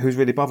who's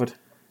really bothered?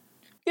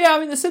 Yeah, I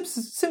mean, the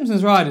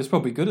Simpsons ride is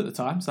probably good at the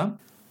time, Sam.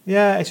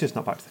 Yeah, it's just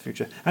not Back to the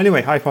Future.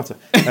 Anyway, Harry Potter.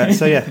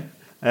 So yeah,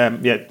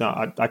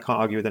 no, I can't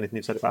argue with anything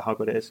you've said about how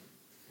good it is.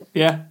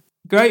 Yeah,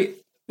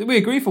 great. We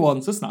agree for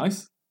once. That's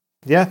nice.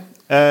 Yeah,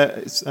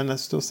 and I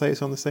still say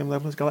it's on the same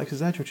level as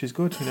Galaxy's Edge, which is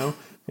good. You know,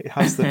 it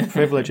has the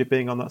privilege of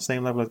being on that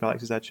same level as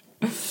Galaxy's Edge.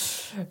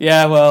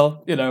 Yeah,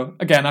 well,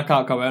 again, I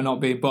can't comment on not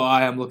being, but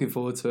I am looking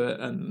forward to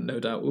it, and no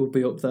doubt we'll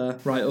be up there,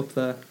 right up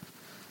there.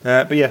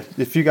 But yeah,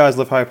 if you guys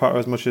love Harry Potter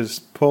as much as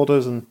Paul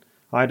does and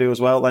I do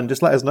as well, then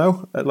just let us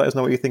know. Let us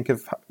know what you think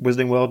of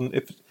Wizarding World, and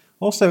if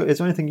also, is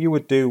there anything you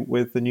would do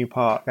with the new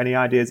park? Any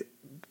ideas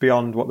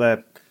beyond what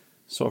they're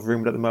sort of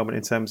rumoured at the moment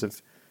in terms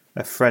of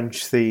a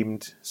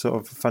French-themed sort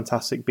of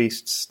Fantastic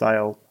Beasts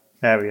style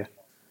area?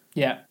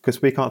 Yeah,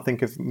 because we can't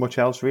think of much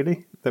else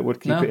really that would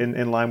keep it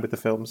in line with the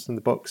films and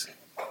the books.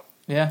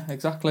 Yeah,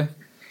 exactly. Do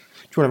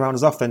you want to round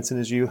us off then,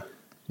 since you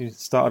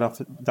started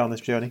off down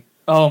this journey?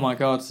 Oh my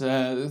God,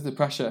 the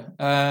pressure.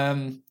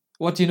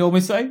 What do you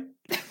normally say?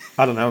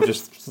 I don't know,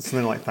 just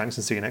something like thanks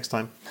and see you next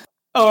time.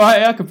 All right,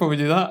 yeah, I could probably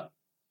do that.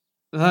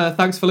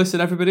 Thanks for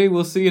listening, everybody.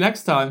 We'll see you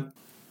next time.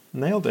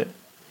 Nailed it.